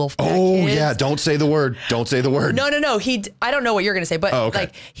one of the Wolfpack Oh kids. yeah, don't say the word. Don't say the word. No. I don't know what you're gonna say, but okay.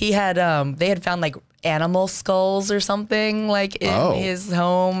 like he had, they had found like animal skulls or something like in his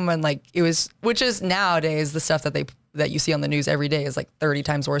home, and like it was, which is nowadays the stuff that you see on the news every day is like 30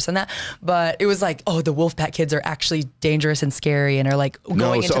 times worse than that. But it was like, oh, the Wolfpack kids are actually dangerous and scary and are like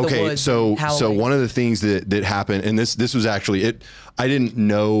going into the woods. So howling. one of the things that happened, and this was actually it. I didn't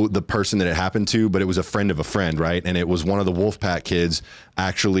know the person that it happened to, but it was a friend of a friend, right? And it was one of the Wolfpack kids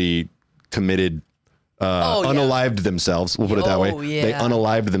actually committed. Unalived themselves. We'll put it that way. Yeah. They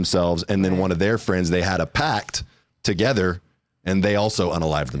unalived themselves, and then one of their friends, they had a pact together, and they also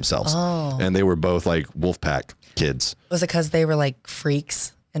unalived themselves. Oh. And they were both like Wolfpack kids. Was it because they were like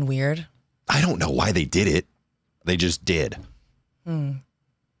freaks and weird? I don't know why they did it. They just did.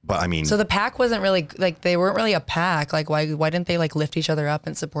 But I mean, So the pack wasn't really like, they weren't really a pack. Like why didn't they like lift each other up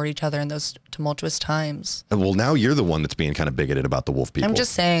and support each other in those tumultuous times? well, now you're the one that's being kind of bigoted about the wolf people. I'm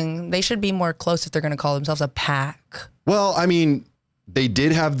just saying they should be more close if they're going to call themselves a pack. Well, I mean, they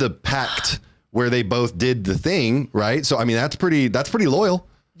did have the pact where they both did the thing, right? So I mean, that's pretty loyal.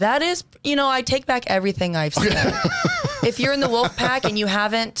 That is, I take back everything I've said. If you're in the wolf pack and you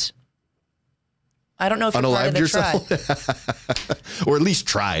haven't, I don't know if you're part of Unalived the yourself, or at least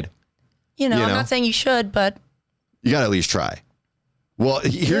tried. I'm know? not saying you should, but You got to at least try. Well,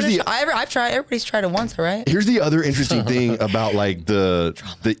 I've tried. Everybody's tried it once, right? Here's the other interesting thing about like the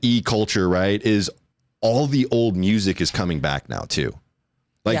e-culture, right? Is all the old music is coming back now too.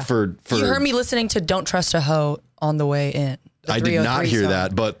 Like Yeah. for You heard me listening to "Don't Trust a Hoe" on the way in. The I did not 303 hear song.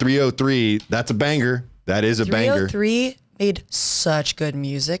 that, but 303, that's a banger. That is a banger. 303 made such good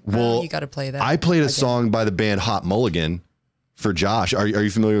music. Bro. Well, You got to play that. I played a song by the band Hot Mulligan for Josh. Are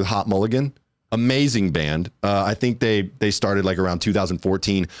you familiar with Hot Mulligan? Amazing band. I think they started like around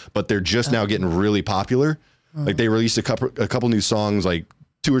 2014, but they're just now getting really popular. Like they released a couple new songs like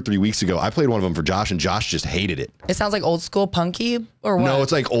 2 or 3 weeks ago. I played one of them for Josh, and Josh just hated it. It sounds like old school punky or what? No,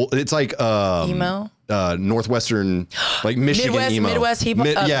 it's like old. It's like emo. Northwestern, like Michigan emo. Midwest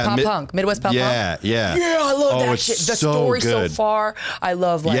pop punk. Midwest pop punk. Yeah. Yeah, I love that it's shit. The so story good. so far. I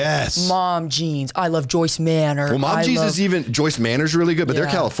love like Yes. Mom Jeans. I love Joyce Manor. Well, Mom I Jeans love, is even Joyce Manor's really good, but they're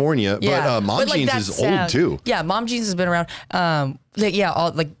Yeah. California. Yeah. But Mom But, like, Jeans that is sound- old too. Yeah, Mom Jeans has been around.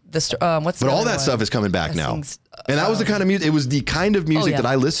 All like the what's the But all other that one? stuff is coming back now. sings, And that was the kind of music. It was the kind of music yeah. that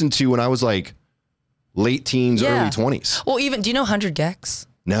I listened to when I was like late teens, Yeah. early 20s. Well, even do you know 100 Gex?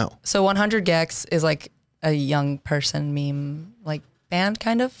 No. So 100 Gex is like a young person meme like band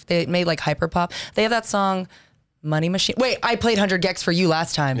kind of. They made like hyperpop. They have that song Money Machine. Wait, I played 100 Gex for you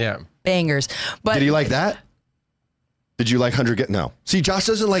last time. Yeah. Bangers. But Did you like that? Did you like 100 No. See, Josh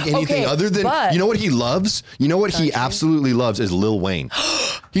doesn't like anything Okay, other than, but- you know what he loves? You know what he absolutely loves is Lil Wayne.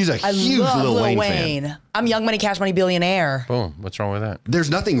 He's a I huge love Lil Wayne fan. I'm Young Money Cash Money Billionaire. Boom. What's wrong with that?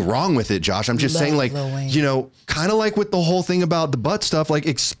 There's nothing wrong with it, Josh. I'm just Love saying, like, Lil Wayne. you know, kind of like with the whole thing about the butt stuff, like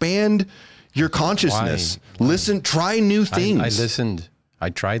expand your consciousness. Listen, try new things. I listened.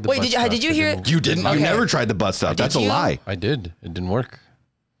 I tried the Wait, butt did you- stuff. did you It hear- didn't work. You didn't. Okay. You never tried the butt stuff. That's a you? lie. I did. It didn't work.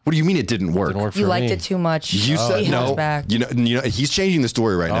 What do you mean it didn't work? It didn't work for You me. liked it too much. You said He held no. back. You know, he's changing the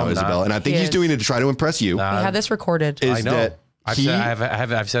story right now, I'm Isabel, not. and I think He he's is. doing it to try to impress you. We have this recorded. Is I know. that I've he?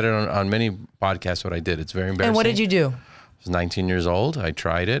 said it on many podcasts what I did. It's very embarrassing. And what did you do? I was 19 years old. I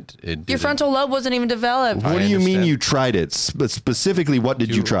tried it. It Your didn't- frontal lobe wasn't even developed. What do you mean understand. you tried it? Specifically, what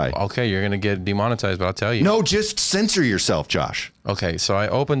did you try? Okay, you're gonna get demonetized, but I'll tell you. No, just censor yourself, Josh. Okay, so I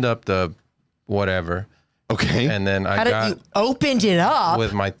opened up the whatever, Okay. and then How I did got you opened it up?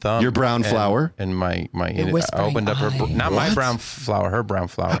 with my thumb. Your brown flour? and my. I whispering opened up her, eye. not my What? brown flour, her brown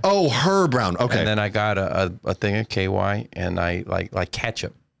flour. Oh, her brown. Okay. And then I got a thing of KY and I like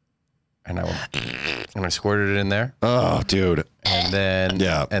ketchup, and I went and I squirted it in there, Oh, dude. and then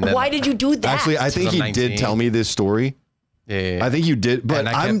Yeah. and then Why did you do that? Actually, I think I'm he 19. did tell me this story, Yeah. I think you did, but And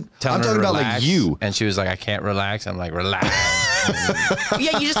I I'm kept telling her talking to about like relax, you. And she was like, I can't relax. I'm like, relax.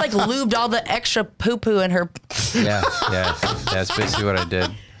 Yeah, you just like lubed all the extra poo poo in her. yeah. That's basically what I did.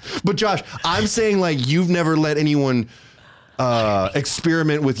 But Josh, I'm saying like you've never let anyone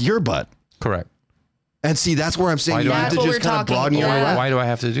experiment with your butt. Correct. And see, that's where I'm saying Why you do I have have to to- just That's what kind of we're broaden your talking- horizon. Why do I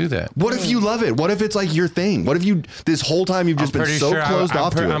have to do that? What if you love it? What if it's like your thing? What if you this whole time you've just been so closed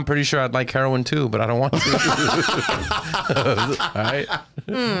off to it? I'm pretty sure I'd like heroin too, but I don't want to. All right.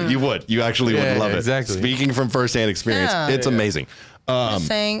 You would. You actually would Yeah, love it. exactly. Speaking from firsthand experience, Yeah. it's amazing.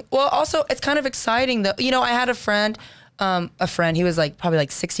 Saying, well, also it's kind of exciting though. You know, I had a friend, he was like probably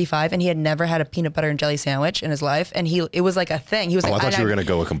like 65, and he had never had a peanut butter and jelly sandwich in his life, and it was like a thing. He was like, I thought you were going to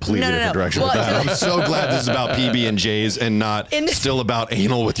go a completely No, no, different no. direction Well, with that. I'm so glad this is about PB and J's and not In the- still about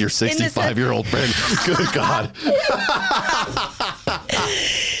anal with your 65-year-old friend. Good God.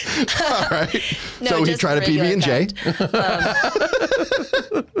 All right. No, so he just tried a regular PB&J.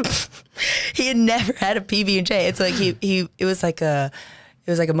 he had never had a PB and J. It's like it was like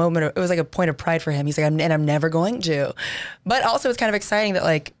a point of pride for him. He's like, I'm never going to. But also it's kind of exciting that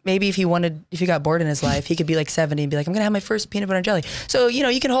like maybe if he got bored in his life, he could be like 70 and be like, I'm gonna have my first peanut butter and jelly. So you know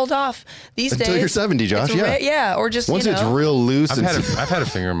you can hold off these days Until you're 70, Josh, It's yeah. yeah, or just Once you it's know. real loose. I've had a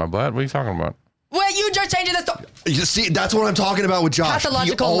finger in my butt. What are you talking about? What you just changing the story? You see, that's what I'm talking about with Josh.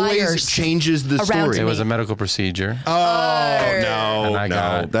 Pathological He always liars changes the around story. It me. was a medical procedure. Oh, no, And I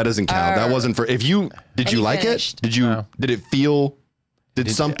got no. it. That doesn't count. That wasn't for, did you like finished. it? Did it feel, I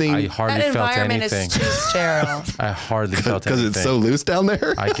something, hardly That felt environment anything. is too sterile. I hardly felt anything. because it's so loose down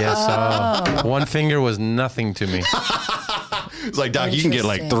there? I guess so. One finger was nothing to me. It's like, Doc, you can get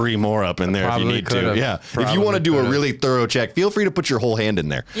like 3 more up in there if you Probably need to. could've. Yeah. If you Probably want to do a could've. really thorough check, feel free to put your whole hand in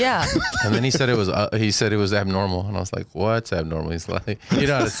there. Yeah. And then he said it was abnormal, and I was like, "What's abnormal?" He's like, "You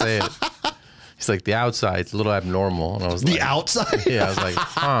know how to say it." He's like, "The outside's a little abnormal," and I was The like, outside? "Yeah." I was like,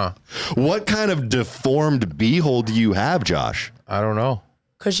 "Huh? What kind of deformed beehole do you have, Josh? I don't know."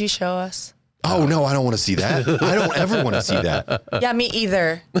 Could you show us? Oh, no, I don't want to see that. I don't ever want to see that. Yeah, me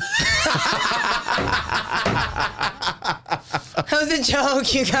either. That was a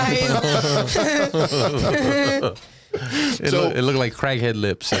joke, you guys. It looked like crackhead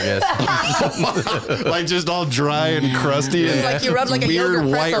lips, I guess. Like just all dry and crusty and Like you rubbed like a weird yogurt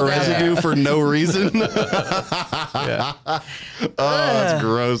white pretzel down residue for no reason. Yeah. Oh, that's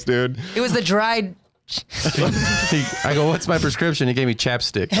gross, dude. It was the dried. I go, "What's my prescription?" He gave me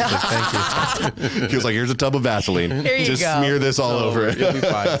chapstick. I was like, "Thank you." He was like, here's a tub of Vaseline. Here you Just go. smear this all over it. You'll be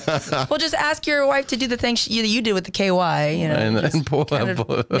fine. Well, just ask your wife to do the thing you did with the KY. You know, And pull kind up.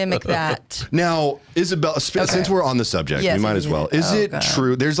 of mimic that. Now, Isabel, since we're on the subject, Yes, we might as well. Is oh, it God.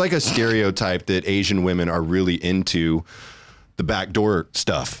 true? There's like a stereotype that Asian women are really into the backdoor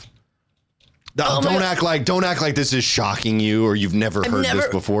stuff. Oh, Don't act like this is shocking you or you've never heard this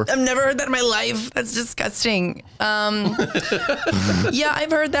before. I've never heard that in my life. That's disgusting. Yeah,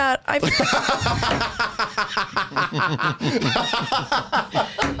 I've heard that. I've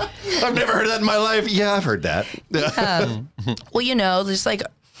never heard that in my life. Yeah, I've heard that. Well, you know, just like,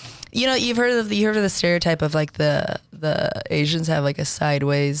 you know, you've heard of the stereotype of like the Asians have like a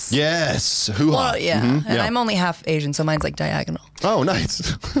sideways. Yes. Hoo-ha. Well, yeah. Mhm, And I'm only half Asian, so mine's like diagonal. Oh, nice.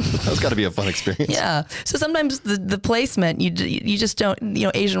 That's got to be a fun experience. Yeah. So sometimes the placement, you just don't, you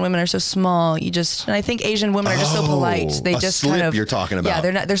know, Asian women are so small. And I think Asian women are just so polite. They a just slip kind of. you're talking about.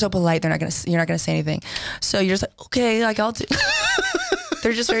 Yeah, they're so polite. You're not going to say anything. So you're just like, okay, like I'll do.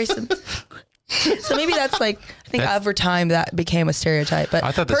 They're just very simple. So maybe that's like, I think over time that became a stereotype. But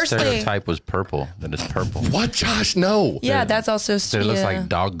I thought the personally, stereotype was purple. That it's purple. What, Josh? No. yeah, that's also. It looks like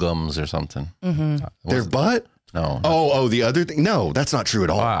dog gums or something. Their butt? No. Oh, the other thing? No, that's not true at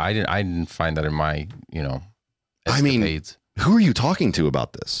all. Oh, I didn't find that in my, I mean, escapades. who are you talking to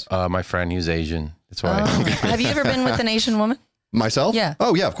about this? My friend, he's Asian. That's why. Have you ever been with an Asian woman? Myself? Yeah.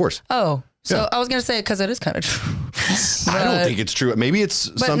 Oh, yeah, of course. Oh, so Yeah. I was gonna say it because it is kind of true. I don't think it's true. Maybe it's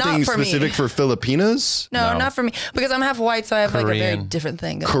not something for me. specific for Filipinas. No, No. not for me because I'm half white, so I have like a very Korean. different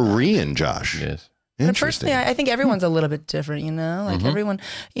thing. Korean, Josh. Yes. But Interesting. personally, I think everyone's a little bit different, you know? Like everyone,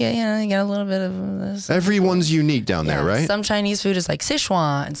 you got a little bit of this. Everyone's unique down there, Yeah, right? Some Chinese food is like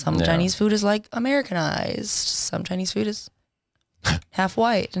Sichuan. Some Yeah. Chinese food is like Americanized. Some Chinese food is half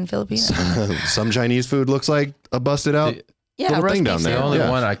white and Filipino. Some Chinese food looks like a busted out. Yeah, little roast thing beef down there. The stew. only Yeah.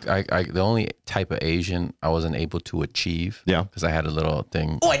 one the only type of Asian I wasn't able to achieve. Yeah. Because I had a little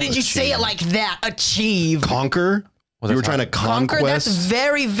thing. Why did you say it like that? Achieve. Conquer? Well, You were that's trying to Conquer. conquest. That's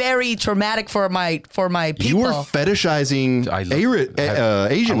very, very traumatic for my people. You were fetishizing Asian I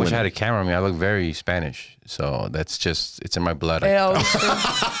wish I women. had a camera on me. I look very Spanish. So it's in my blood. You know, it's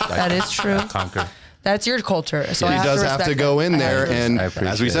true. That is true. Conquer. That's your culture. So He I have does to have to respect go that. in I there have to and, I as we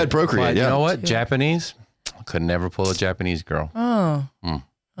appreciate said, it. procreate. But Yeah. you know what? Japanese, could never pull a Japanese girl. Oh.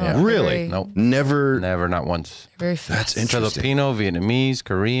 Yeah. Really? Nope. Never. Never, not once. Very That's fast. interesting. Filipino, Vietnamese,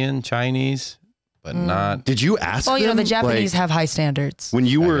 Korean, Chinese, but not. Did you ask Well, you know, them, the Japanese like, have high standards. when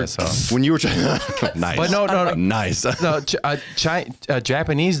you were guess so. when you were nice. But no. Nice. No,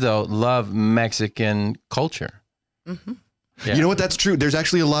 Japanese though love Mexican culture. Yeah. You know what? That's true. There's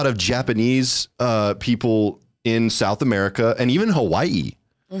actually a lot of Japanese people in South America and even Hawaii.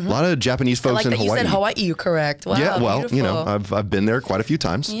 A lot of Japanese I folks like in that Hawaii. you said Hawaii. You're correct. Wow, Yeah, well, you know, beautiful. I've been there quite a few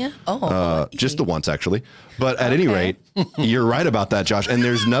times. Yeah. Oh, Hawaii. Just the once actually. But at any Okay. rate, you're right about that, Josh. And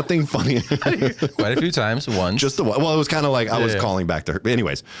there's nothing funny. Quite a few times. Once. Just the one. Well, it was kind of like I was Yeah. calling back to her.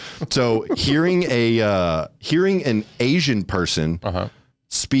 Anyways, so hearing an Asian person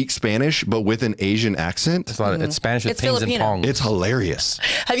speak Spanish, but with an Asian accent, It's a lot of, it's Spanish with It's pings and Filipino. tongs. it's hilarious.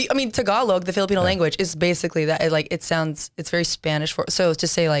 Have you? I mean, Tagalog, the Filipino language, is basically that. It sounds. It's very Spanish for. So to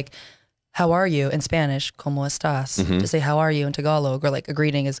say like, "How are you?" in Spanish, "Cómo estás?" To say "How are you?" in Tagalog, or like a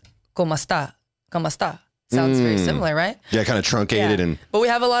greeting is "Cómo está?" "Cómo está?" Sounds very similar, right? Yeah, kind of truncated and But we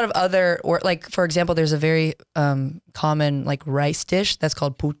have a lot of other, or like for example, there's a very common like rice dish that's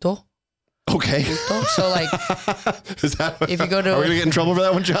called puto. okay. So like, Is that, If you go to- are we gonna get in trouble for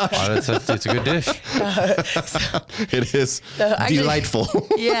that one, Josh? Oh, it's a good dish. It is actually- delightful.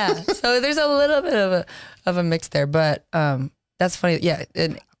 yeah. So there's a little bit of a mix there, but that's funny. Yeah.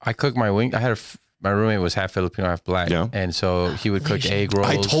 And I cook my wing. I had my roommate was half Filipino, half black, Yeah. and so he would cook egg rolls.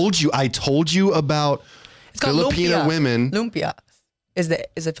 I told you about it's called Filipino lumpia. women. Lumpia is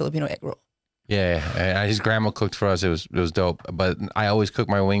a Filipino egg roll. Yeah, and his grandma cooked for us. It was dope. But I always cook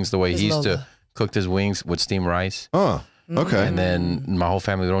my wings the way His he used to Lola. cook his wings with steamed rice. Oh, okay. And then my whole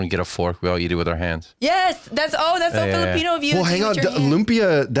family would only get a fork. We all eat it with our hands. Yes, that's so Yeah. Filipino of you. Well, to hang eat on. with your hand.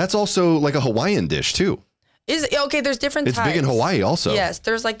 Lumpia, that's also like a Hawaiian dish too. Is okay. There's different It's types. big in Hawaii also. Yes,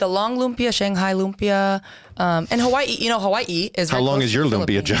 there's like the long lumpia, Shanghai lumpia, and Hawaii. You know, Hawaii is. How very long close is to your the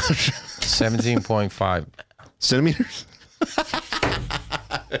lumpia, Philippines. Josh? 17.5. Centimeters?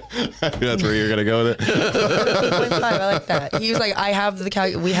 That's where you're going to go with it. 1.5, I like that. He was like,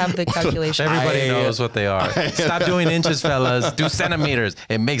 we have the calculation. Everybody knows what they are. Stop doing inches, fellas. Do centimeters.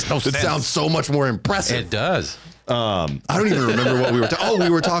 It makes no It sense. sounds so much more impressive. It does. I don't even remember what we were we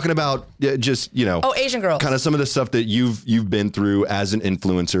were talking about just, you know, Oh, Asian girls. kind of some of the stuff that you've been through as an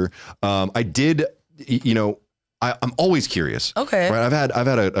influencer. I did, you know, I'm always curious. Okay. Right. I've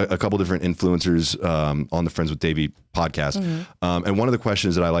had a couple different influencers on the Friends with Davey podcast. And one of the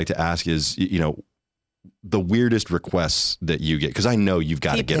questions that I like to ask is, you know, the weirdest requests that you get, because I know you've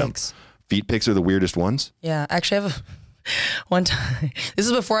got to Feet get them. pics. Feet pics are the weirdest ones. Yeah, actually, I have one time. This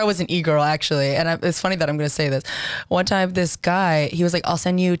is before I was an e-girl, actually, and it's funny that I'm going to say this. One time, this guy, he was like, "I'll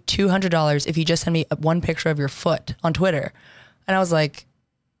send you $200 if you just send me one picture of your foot on Twitter," and I was like,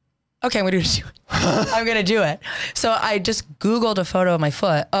 "Okay, I'm going to do it. I'm going to do it." So I just Googled a photo of my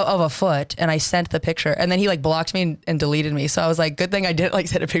foot, of a foot, and I sent the picture, and then he like blocked me and deleted me. So I was like, "Good thing I didn't like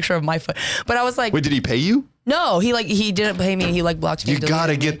send a picture of my foot." But I was like, Wait, did he pay you? No, he didn't pay me. He like blocked me. You and got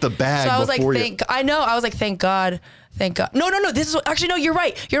to deleted me. get the bag So I was like, before you. I know. I was like, thank God. No. This is actually no. You're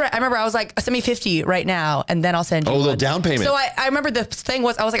right. You're right. I remember I was like, send me 50 right now, and then I'll send you. Oh, a little one. down payment. So I remember the thing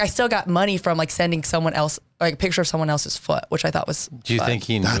was I was like, I still got money from like sending someone else like a picture of someone else's foot, which I thought was. Do you fun. think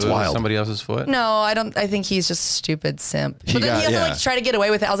he knew That's it was wild. somebody else's foot? No, I don't. I think he's just a stupid simp. But then got- he also yeah. like tried to get away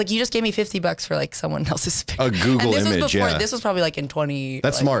with it. I was like, you just gave me $50 for like someone else's picture. A Google and this image, Was before, yeah. This was probably like in 20.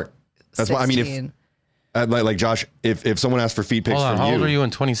 That's like, smart. That's why, I mean, 16. if like Josh, if someone asked for feet pics Hold on. from How old you, were you in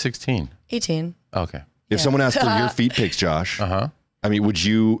 2016? 18. Okay. if someone asked for your feet pics, Josh, I mean, would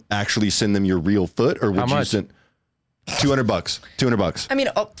you actually send them your real foot, or would How you much? send $200? $200. I mean,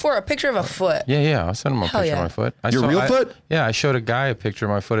 for a picture of a foot. Yeah. I'll send him a Hell picture yeah. of my foot. Your real foot? Yeah, I showed a guy a picture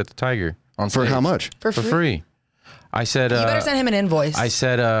of my foot at the Tiger on For stage. how much? For For free. free. I said. You better send him an invoice. I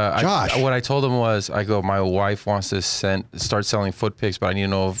said, Josh. what I told him was, I go, my wife wants to start selling foot pics, but I need to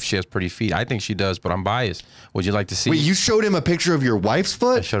know if she has pretty feet. I think she does, but I'm biased. Would you like to see? Wait, you showed him a picture of your wife's I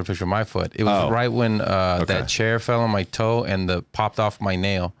foot? showed a picture of my foot. It was Oh. right when that chair fell on my toe and popped off my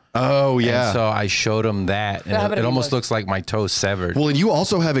nail. Oh, yeah. And so I showed him that, How and about it a almost invoice? looks like my toe severed. Well, and you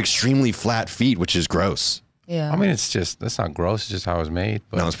also have extremely flat feet, which is gross. yeah. I mean, that's not gross. It's just how it was made.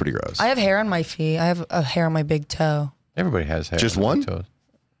 But No, it's pretty gross. I have hair on my feet. I have a hair on my big toe. everybody has hair. Just on their one? toes.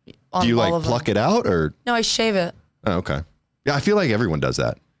 On Do you all like of them. pluck it out, or? No, I shave it Oh, okay. Yeah, I feel like everyone does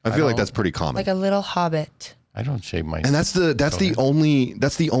that. I feel like don't. that's pretty common. like a little hobbit. I don't shave my. And that's the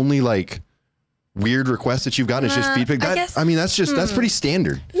only like weird request that you've gotten is just feet pic. I That, guess- I mean, that's pretty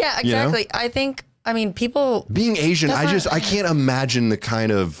standard. Yeah, You know? exactly. I think I mean, people. Being Asian, That's I can't imagine the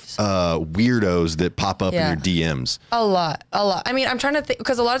kind of weirdos that pop up in your DMs. A lot. I mean, I'm trying to think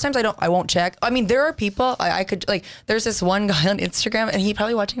because a lot of times I won't check. I mean, there are people I could like. There's this one guy on Instagram, and he's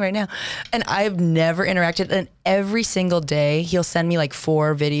probably watching right now, and I've never interacted. And every single day, he'll send me like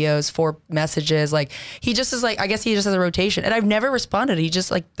 4 videos, 4 messages. Like he just is like, I guess he just has a rotation, and I've never responded. He just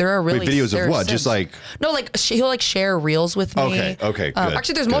like there are really Wait, videos of what? Just like no, like he'll like share reels with me. Okay. Good,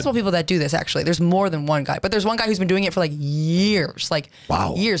 actually, there's multiple people that do this. Actually, there's more than one guy, but there's one guy who's been doing it for like years,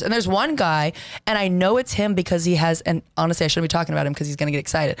 years. And there's one guy, and I know it's him because he has. And honestly, I shouldn't be talking about him because he's gonna get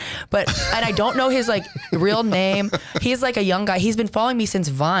excited. But and I don't know his like real name. He's like a young guy. He's been following me since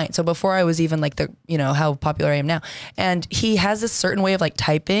Vine, so before I was even like the how popular I am now. And he has this certain way of like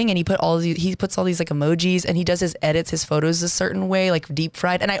typing, and he puts all these like emojis, and he does his edits, his photos a certain way, like deep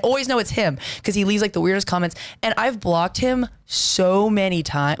fried. And I always know it's him because he leaves like the weirdest comments. And I've blocked him so many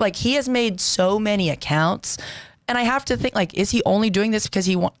times. Like he has made so many accounts. And I have to think, like, is he only doing this because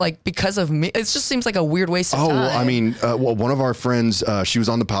because of me? It just seems like a weird waste of time. Well, I mean, one of our friends, she was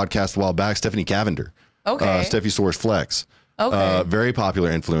on the podcast a while back, Stephanie Cavender. Okay. Steffi Source Flex. Okay. Very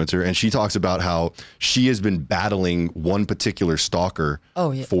popular influencer. And she talks about how she has been battling one particular stalker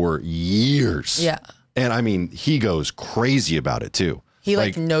for years. Yeah. And I mean, he goes crazy about it too. He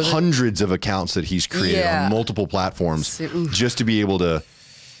like knows hundreds of accounts that he's created on multiple platforms just to be able to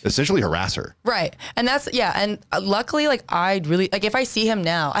essentially harass her. Right. And that's, and luckily, like, I really, like, if I see him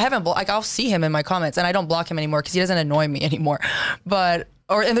now, I haven't, I'll see him in my comments, and I don't block him anymore because he doesn't annoy me anymore. But,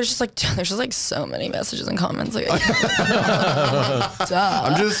 and there's just like so many messages and comments. Like,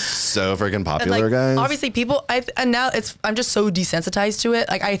 I'm just so freaking popular, guys. Obviously, people, and now I'm just so desensitized to it.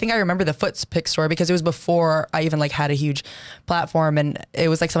 Like, I think I remember the foot pic story because it was before I even like had a huge platform, and it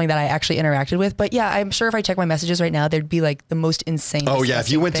was like something that I actually interacted with. But yeah, I'm sure if I check my messages right now, there'd be like the most insane. Oh yeah,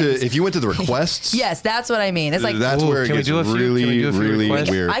 if you went to the requests. Yes, that's what I mean. It's like that's where it gets really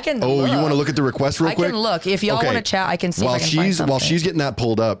weird. I can. Oh, you want to look at the request real quick? I can look. If y'all want to chat, I can see. While if I can find something. While she's getting that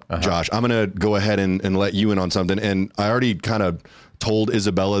pulled up, Josh, I'm gonna go ahead and let you in on something. And I already kind of told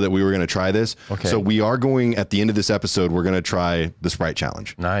Isabella that we were going to try this. Okay. So we are going, at the end of this episode, we're going to try the Sprite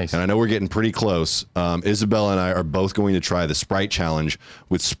Challenge. Nice. And I know we're getting pretty close. Isabella and I are both going to try the Sprite Challenge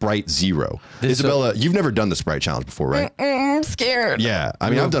with Sprite Zero. Isabella, you've never done the Sprite Challenge before, right? I'm scared. Yeah.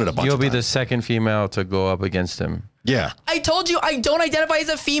 I mean, I've done it a bunch of times. You'll be the second female to go up against him. Yeah. I told you I don't identify as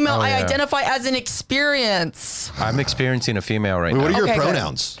a female. I identify as an experience. I'm experiencing a female right now. What are your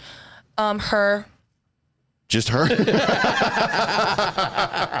pronouns? Her. Just her?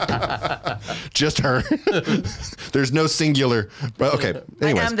 Just her. There's no singular. Okay.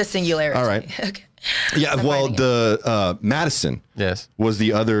 Anyways. I am the singularity. All right. Okay. Yeah. Well, the Madison was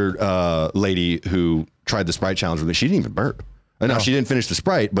the other lady who tried the Sprite Challenge with me. She didn't even burp. No, she didn't finish the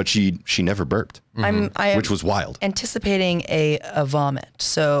Sprite, but she never burped, which was wild. Anticipating a vomit.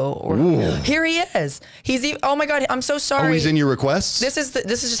 So here he is. Oh my God, I'm so sorry. Oh, he's in your requests? This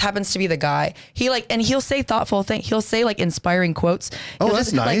just happens to be the guy. He'll say thoughtful things. He'll say like inspiring quotes.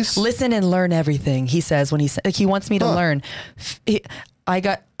 That's nice. Like, listen and learn everything. He says when he wants me to learn.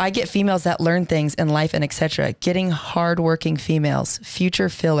 I get females that learn things in life and etc. Getting hardworking females, future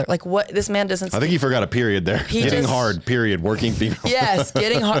filler. Like what this man doesn't. I think he forgot a period there. Getting hard, period. Working female. Yes,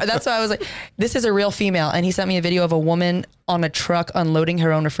 getting hard. That's why I was like, this is a real female. And he sent me a video of a woman on a truck unloading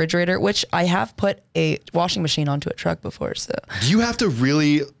her own refrigerator, which I have put a washing machine onto a truck before. So do you have to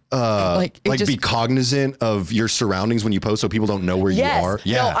really be cognizant of your surroundings when you post so people don't know where you are?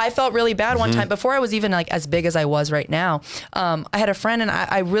 Yeah. No, I felt really bad one time before I was even like as big as I was right now. I had a friend and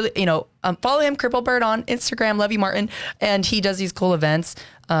I really, follow him, Cripplebird on Instagram, love you, Martin. And he does these cool events.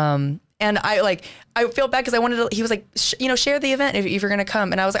 And I feel bad because I wanted to, he was like, share the event if you're going to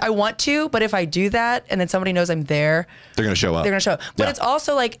come. And I was like, I want to, but if I do that and then somebody knows I'm there, they're going to show up. But it's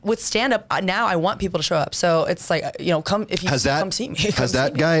also like with stand up now, I want people to show up. So it's like, come if you come see me. Has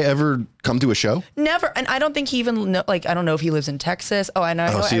that guy ever come to a show? Never. And I don't think he even I don't know if he lives in Texas. Oh, I know.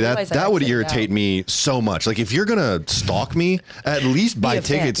 Oh, see, that would irritate me so much. Like if you're going to stalk me, at least buy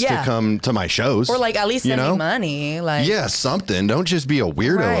tickets to come to my shows. Or like at least send me money. Like something. Don't just be a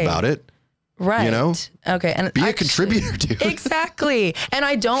weirdo about it. Right. Okay. And be a contributor, dude. Exactly. And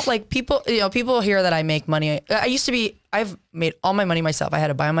I don't like people, people hear that I make money. I've made all my money myself. I had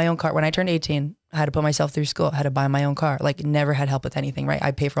to buy my own car. When I turned 18, I had to put myself through school. I had to buy my own car. Like never had help with anything, right? I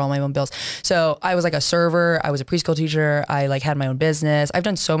pay for all my own bills. So I was like a server. I was a preschool teacher. I like had my own business. I've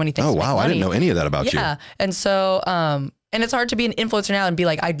done so many things. Oh, wow. I didn't know any of that about you. Yeah. And so, and it's hard to be an influencer now and be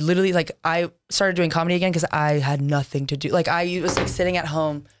like, I started doing comedy again because I had nothing to do. Like I was like sitting at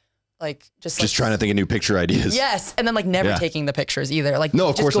home, like Just like, trying to think of new picture ideas. Yes, and then like never Yeah. taking the pictures either. Like No,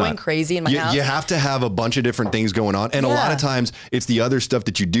 of just course going not. crazy in my house. You have to have a bunch of different things going on. And a lot Yeah. of times it's the other stuff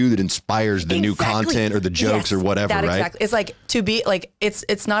that you do that inspires the new Exactly. content or the jokes Yes, or whatever, that right? Exactly. It's like to be like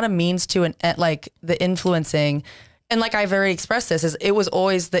it's not a means to an like the influencing. And like I've already expressed this, is it was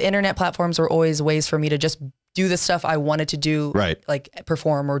always the internet platforms were always ways for me to just do the stuff I wanted to do, Right. like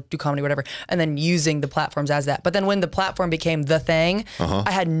perform or do comedy, whatever, and then using the platforms as that. But then when the platform became the thing, I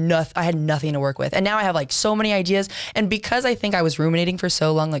had nothing to work with, and now I have like so many ideas. And because I think I was ruminating for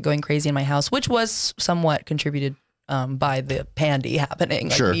so long, like going crazy in my house, which was somewhat contributed by the pandy happening,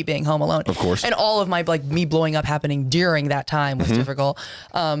 like Sure. me being home alone, Of course. and all of my like me blowing up happening during that time was difficult.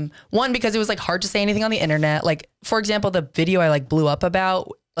 One, because it was like hard to say anything on the internet. Like for example, the video I like blew up about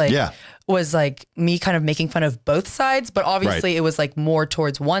like Yeah. was like me kind of making fun of both sides, but obviously it was like more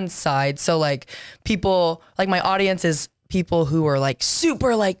towards one side. So like people, like my audience is people who are like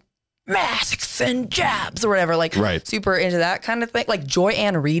super like masks and jabs or whatever, like Right. super into that kind of thing. Like Joy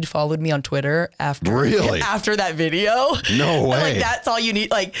Ann Reid followed me on Twitter after Really? after that video. No And, way. like that's all you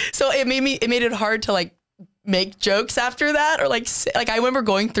need. Like so it made it hard to like make jokes after that, or like I remember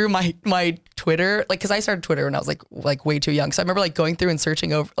going through my Twitter, like because I started Twitter when I was like way too young, so I remember like going through and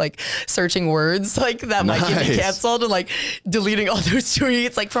searching words like that might get me Nice. canceled and like deleting all those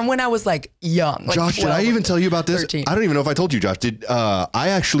tweets like from when I was like young. Like Josh, did I 12 even tell you about this? 13. I don't even know if I told you, Josh. Did I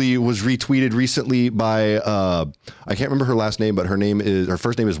actually was retweeted recently by I can't remember her last name, but her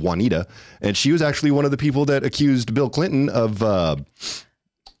first name is Juanita, and she was actually one of the people that accused Bill Clinton of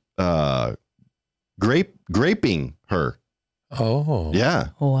graping her. Oh, Yeah,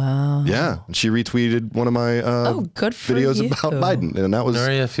 Wow. yeah. And she retweeted one of my Oh, good for videos you. about Biden, and that was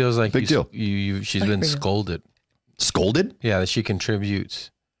Nuria feels like Big deal. she's been for you. scolded. scolded Yeah, that she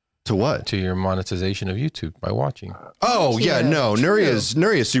contributes to what? to your monetization of YouTube by watching. Oh Thank yeah, you. no. True.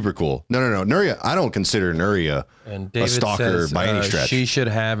 Nuria's super cool. No. Nuria, I don't consider Nuria And David stalker says, by any stretch. She should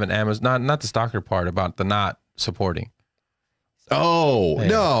have an Amazon, not the stalker part, about the not supporting. Oh Yeah.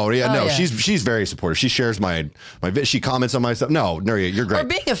 no, yeah, Oh, no. yeah. She's very supportive. She shares my she comments on my stuff. No, Nuria, you're Or great.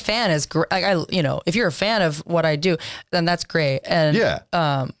 being a fan is great. Like if you're a fan of what I do, then that's great. And Yeah.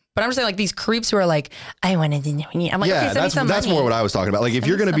 but I'm just saying like these creeps who are like, I wanted to know. I'm like, Yeah, okay, send me that's some money. more what I was talking about. Like if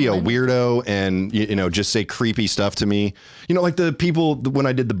you're me gonna be a some money. weirdo and you know just say creepy stuff to me, you know, like the people when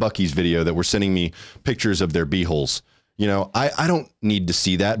I did the Buc-ee's video that were sending me pictures of their beeholes. You know, I don't need to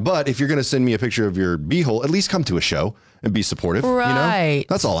see that. But if you're gonna send me a picture of your beehole, at least come to a show and be supportive. You know, Right.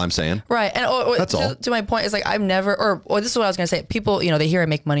 that's all I'm saying. Right. And That's all. to my point is like, I've never, or this is what I was going to say. People, they hear I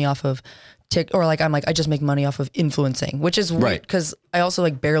make money off of or like, I'm like, I just make money off of influencing, which is weird Right. because I also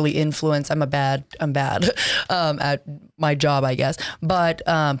like barely influence. I'm bad at my job, I guess. But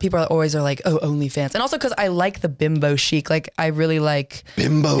people are always like, oh, OnlyFans. And also because I like the bimbo chic. Like I really like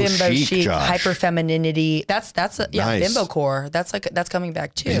Bimbo chic, Josh. hyper femininity. That's Nice. bimbo core. That's coming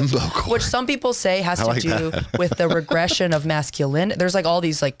back too. Bimbo core. Which some people say has to like do with the regression of masculinity. There's like all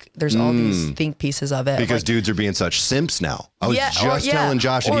these all these think pieces of it. Because like, dudes are being such simps now. I was Yeah, just telling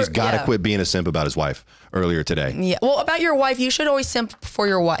Josh that he's got to yeah. quit being a simp about his wife earlier today. yeah. Well, about your wife, you should always simp for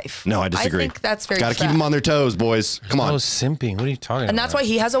your wife. No, I disagree. I think that's very Got to keep sad. them on their toes, boys. Come on. Oh, simping. What are you talking about? And that's why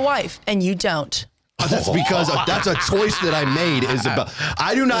he has a wife and you don't. That's because that's a choice that I made. Is about.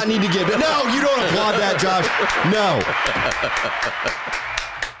 I do not need to get. No, you don't applaud that, Josh. No.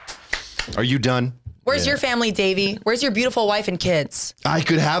 Are you done? Where's your family, Davey? Where's your beautiful wife and kids? I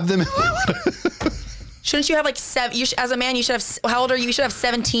could have them. Shouldn't you have like 7? As a man, you should have. How old are you? You should have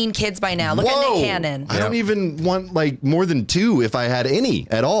 17 kids by now. Look at Nick Cannon. I don't even want like more than 2 if I had any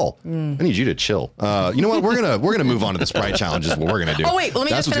at all. I need you to chill. You know what? We're gonna move on to the Sprite challenge. Is what we're gonna do. Oh wait, let me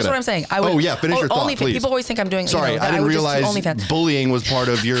That's just finish what's what I'm saying. finish your thought, only please. People always think I'm doing. Sorry, that I didn't would just do realize OnlyFans. bullying was part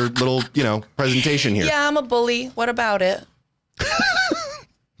of your little, presentation here. Yeah, I'm a bully. What about it?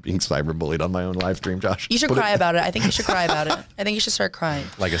 Being cyberbullied on my own live stream, Josh. You should cry about it. I think you should cry about it. I think you should start crying.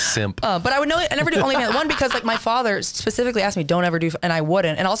 like a simp. But I never do OnlyFans. One, because like my father specifically asked me, don't ever do, and I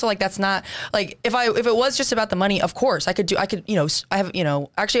wouldn't. And also like, that's not like, if it was just about the money, of course I could, actually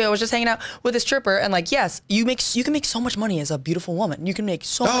I was just hanging out with a stripper and like, yes, you can make so much money as a beautiful woman. You can make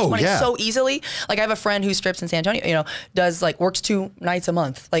so much money yeah. so easily. Like I have a friend who strips in San Antonio, does like works 2 nights a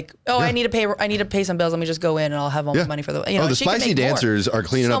month. Like, I need to pay some bills. Let me just go in and I'll have all the money for the, the she can spicy make more. dancers are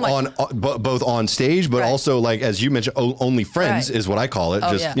cleaning So up much. both on stage, but Right. also like as you mentioned, only friends Right. is what I call it.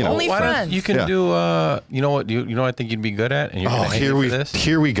 Oh, Just yeah. Only Why don't friends. you can Yeah. do you know what I think you'd be good at, and you're gonna hate me for this.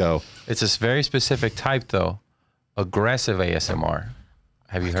 here we go. It's a very specific type though, aggressive ASMR.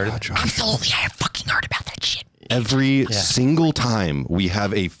 Have you heard of it? Absolutely, I have fucking heard about that shit. Every single time we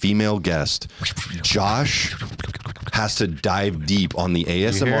have a female guest, Josh has to dive deep on the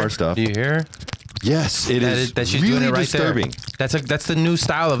ASMR stuff. Do you hear? Yes, it is That she's really doing it right disturbing. there. That's the new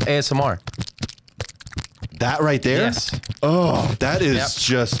style of ASMR. That right there? Yes. Oh, that is Yep.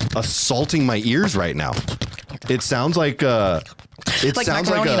 just assaulting my ears right now. It sounds like it Like sounds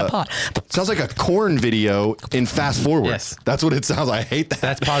macaroni like in a pot. sounds like a corn video in fast forward. Yes. That's what it sounds like. I hate that.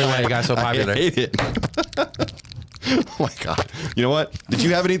 That's probably why it got so popular. I hate it. Oh my God. You know what? Did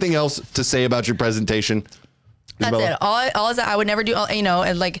you have anything else to say about your presentation? That's Isabella? it. All is that I would never do, you know,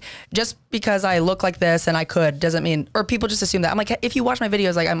 and like just because I look like this and I could doesn't mean, or people just assume that. I'm like, if you watch my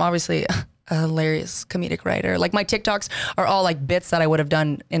videos, like I'm obviously a hilarious comedic writer. Like my TikToks are all like bits that I would have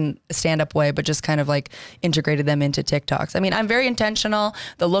done in a stand-up way, but just kind of like integrated them into TikToks. I mean, I'm very intentional.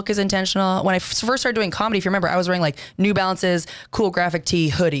 The look is intentional. When I first started doing comedy, if you remember, I was wearing like New Balances, cool graphic tee,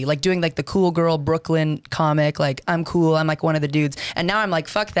 hoodie, like doing like the cool girl Brooklyn comic. Like I'm cool. I'm like one of the dudes. And now I'm like,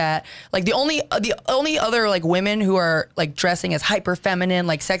 fuck that. Like the only other like women who are like dressing as hyper feminine,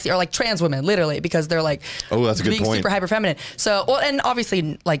 like sexy, are like trans women, literally, because they're like, oh, that's a good being point. super hyper feminine. So, well, and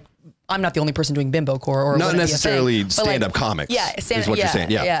obviously like, I'm not the only person doing bimbo core or Not wouldn't be a necessarily thing, but, like, stand-up comics. Yeah, is what you're saying.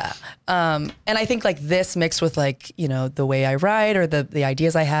 Yeah. And I think like this mixed with like, you know, the way I write or the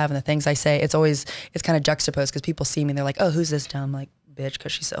ideas I have and the things I say, it's kind of juxtaposed because people see me and they're like, oh, who's this dumb like bitch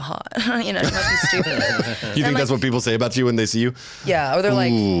because she's so hot. You know, she must be stupid. You think that's what people say about you when they see you? Yeah, or they're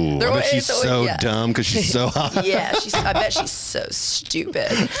like, Ooh, I bet she's it's so yeah. dumb because she's so hot. Yeah, I bet she's so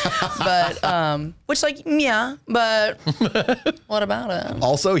stupid. But which like yeah, but what about it?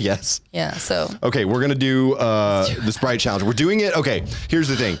 Also, yes. Yeah, so Okay, we're gonna do the Sprite challenge. We're doing it. Okay, here's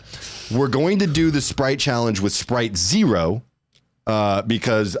the thing. We're going to do the Sprite challenge with Sprite Zero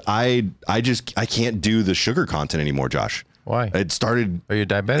because I can't do the sugar content anymore, Josh. Why? Are you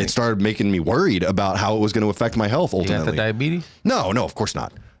diabetic? It started making me worried about how it was going to affect my health ultimately. You got the diabetes? No, of course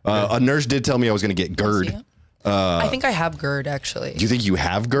not. A nurse did tell me I was going to get GERD. I think I have GERD actually. Do you think you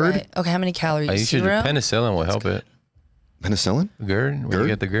have GERD? Right. Okay, how many calories? You should. Zero? Penicillin will help it. Penicillin? GERD? Where you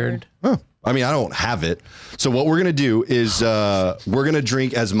get the GERD? Oh, I mean, I don't have it. So what we're going to do is we're going to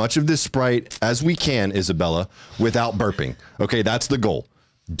drink as much of this Sprite as we can, Isabella, without burping. Okay, that's the goal.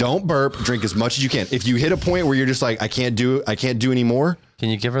 Don't burp, drink as much as you can. If you hit a point where you're just like, I can't do anymore. Can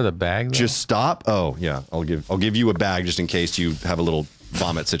you give her the bag though? Just stop. Oh yeah, I'll give you a bag just in case you have a little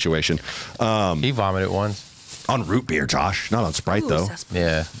vomit situation. He vomited once. On root beer, Josh, not on Sprite though.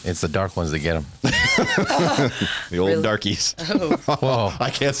 Yeah, it's the dark ones that get them. The old darkies. Whoa. I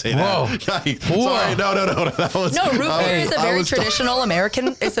can't say Whoa. that. Sorry, no. That was, No, root beer is a very traditional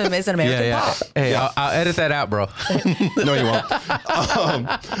American. It's an American pop. Hey, I'll edit that out, bro. No, you won't.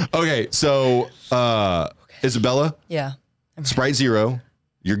 Okay, so Isabella, Yeah. Sprite Zero.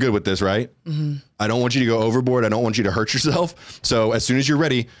 You're good with this, right? Mm-hmm. I don't want you to go overboard. I don't want you to hurt yourself. So as soon as you're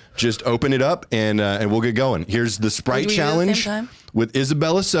ready, just open it up and we'll get going. Here's the Sprite Do we do it at the challenge same time? with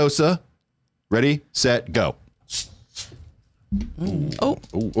Isabella Sosa. Ready, set, go. Oh,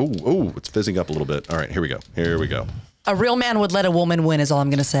 It's fizzing up a little bit. All right, here we go. a real man would let a woman win is all I'm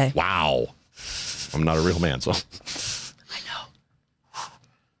going to say. Wow. I'm not a real man, so. I know.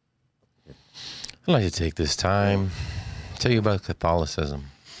 I'd like to take this time to tell you about Catholicism.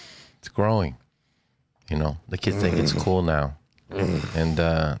 It's growing. You know, the kids think it's cool now. And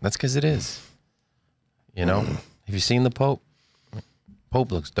that's because it is. You know, have you seen the Pope?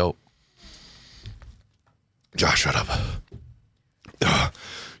 Pope looks dope. Josh, shut up. Ugh,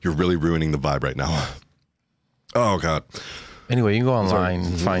 you're really ruining the vibe right now. Oh, God. Anyway, you can go online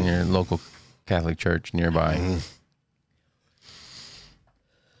and find your local Catholic church nearby.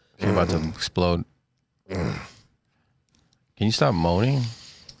 You're about to explode. Can you stop moaning?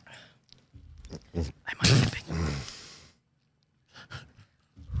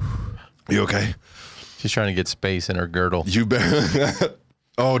 You okay? She's trying to get space in her girdle. You better.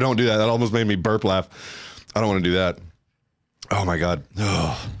 Oh, don't do that. That almost made me burp laugh. I don't want to do that. Oh, my God.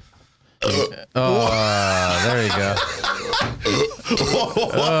 Oh. Oh, there you go.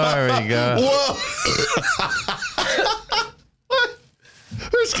 Oh, there we go.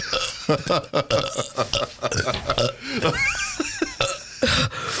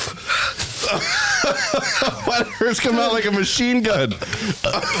 Why did hers come out like a machine gun?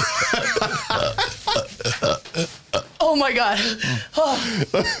 Oh my God.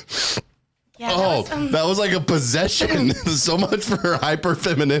 Yeah, Oh, that was like a possession. So much for her hyper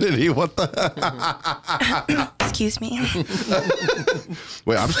femininity. What the? excuse me.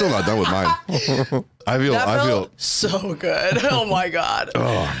 Wait, I'm still not done with mine. I feel. So good. Oh my God.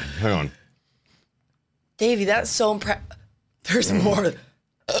 Oh, hang on. Davey, that's so impressive. There's more.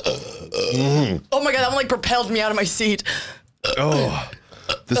 Oh my God, that one like propelled me out of my seat. Oh,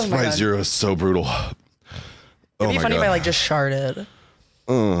 this Oh my Sprite God. Zero is so brutal. It'd be my funny if God. I like just sharted.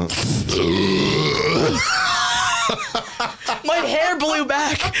 My hair blew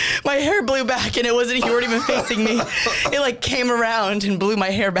back. My hair blew back, and it wasn't. You weren't even facing me. It like came around and blew my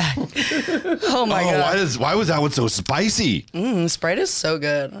hair back. Oh my god! Why was that one so spicy? Sprite is so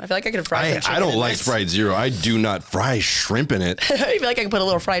good. I feel like I could fry. some I don't chicken in like this. Sprite Zero. I do not fry shrimp in it. I feel like I could put a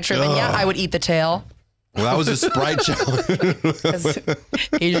little fried shrimp in. Yeah, I would eat the tail. Well, that was a Sprite challenge. 'Cause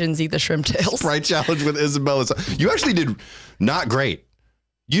Asians eat the shrimp tails. Sprite challenge with Isabella. You actually did not great.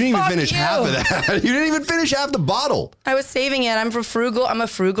 You didn't even Fuck finish you. half of that. You didn't even finish half the bottle. I was saving it. I'm a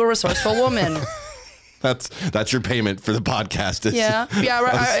frugal, resourceful woman. That's your payment for the podcast. It's- Yeah, yeah.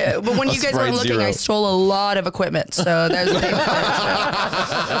 Right, but when a you guys Sprite weren't looking, Zero. I stole a lot of equipment. So there's.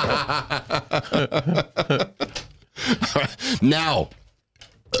 Now,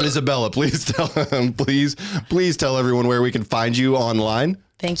 Isabella, please tell everyone where we can find you online.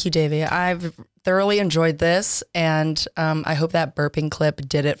 Thank you, Davey. I've thoroughly enjoyed this, and I hope that burping clip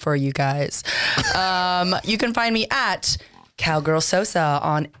did it for you guys. You can find me at Cowgirl Sosa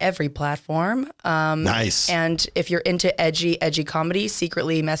on every platform. Nice. And if you're into edgy comedy,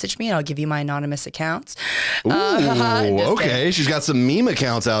 secretly message me and I'll give you my anonymous accounts. Ooh, Just okay. kidding. She's got some meme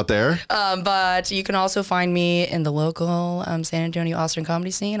accounts out there. But you can also find me in the local San Antonio, Austin comedy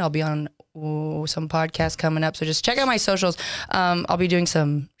scene. I'll be on some podcasts coming up. So just check out my socials. I'll be doing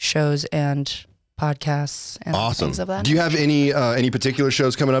some shows and podcasts and Awesome. things of that. Do you have any particular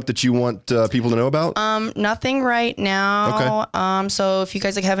shows coming up that you want people to know about? Nothing right now. Okay. So if you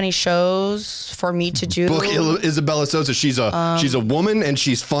guys have any shows for me to do, Book Isabella Sosa. She's a woman and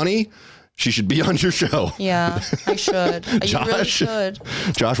she's funny. She should be on your show. yeah, I should. You really Josh? should.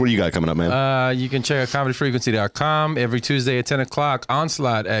 Josh, what do you got coming up, man? You can check out comedyfrequency.com every Tuesday at 10 o'clock.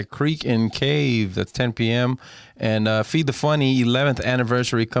 Onslaught at Creek and Cave. That's 10 p.m. And Feed the Funny 11th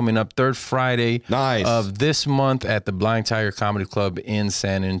anniversary coming up 3rd Friday Nice. of this month at the Blind Tiger Comedy Club in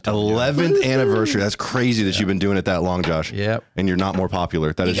San Antonio. 11th anniversary. That's crazy that you've been doing it that long, Josh. Yep. And you're not more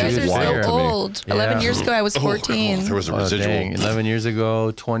popular. That You is guys just are wild so to me. old. Yeah. 11 years ago, I was Oh, 14. there was a Oh, residual. dang. 11 years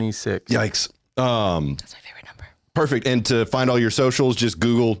ago, 26. Yikes. That's my favorite number. Perfect. And to find all your socials, just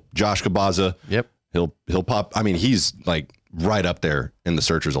Google Josh Cabaza. Yep. He'll pop. I mean, he's like right up there in the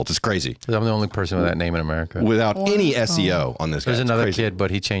search results. It's crazy. 'Cause I'm the only person with that name in America. Without any SEO on this guy. There's It's another crazy. kid,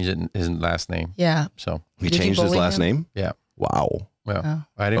 but he changed his last name. Yeah. So, He Did you changed his bully last him? name? yeah. Wow. Well,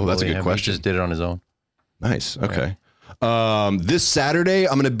 I didn't Oh, that's a bully good him. question. He just did it on his own. Nice. Okay. This Saturday,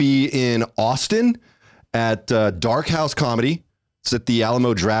 I'm going to be in Austin at Dark House Comedy. It's at the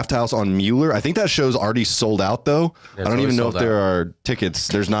Alamo Draft House on Mueller. I think that show's already sold out, though. Yeah, I don't it's even know always if sold there are tickets.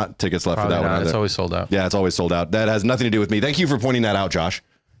 There's not tickets left Probably for that not. one. It's either. always sold out. Yeah, it's always sold out. That has nothing to do with me. Thank you for pointing that out, Josh.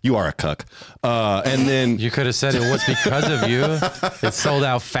 You are a cuck. And then You could have said it was because of you. It sold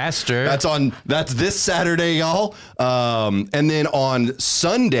out faster. that's this Saturday, y'all. And then on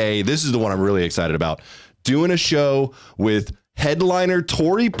Sunday, this is the one I'm really excited about. Doing a show with headliner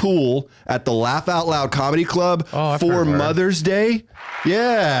Tori Poole at the Laugh Out Loud Comedy Club Oh, I've for heard of her. Mother's Day.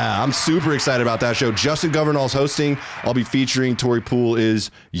 Yeah, I'm super excited about that show. Justin Governal's hosting. I'll be featuring Tori Poole is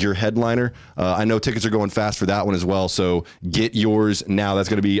your headliner. I know tickets are going fast for that one as well, so get yours now. That's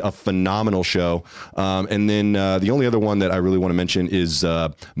going to be a phenomenal show. And then the only other one that I really want to mention is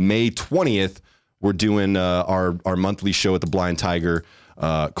May 20th. We're doing our monthly show at the Blind Tiger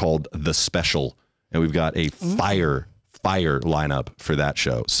called The Special, and we've got a fire lineup for that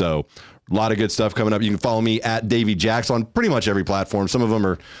show. So a lot of good stuff coming up. You can follow me at Davey Jax on pretty much every platform. Some of them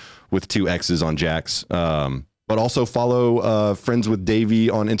are with 2 X's on Jax. But also follow Friends with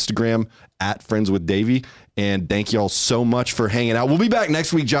Davey on Instagram at Friends with Davey. And thank you all so much for hanging out. We'll be back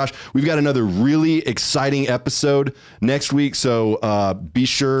next week, Josh. We've got another really exciting episode next week. So be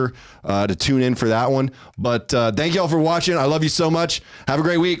sure to tune in for that one. But thank you all for watching. I love you so much. Have a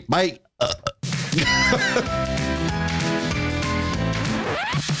great week. Bye.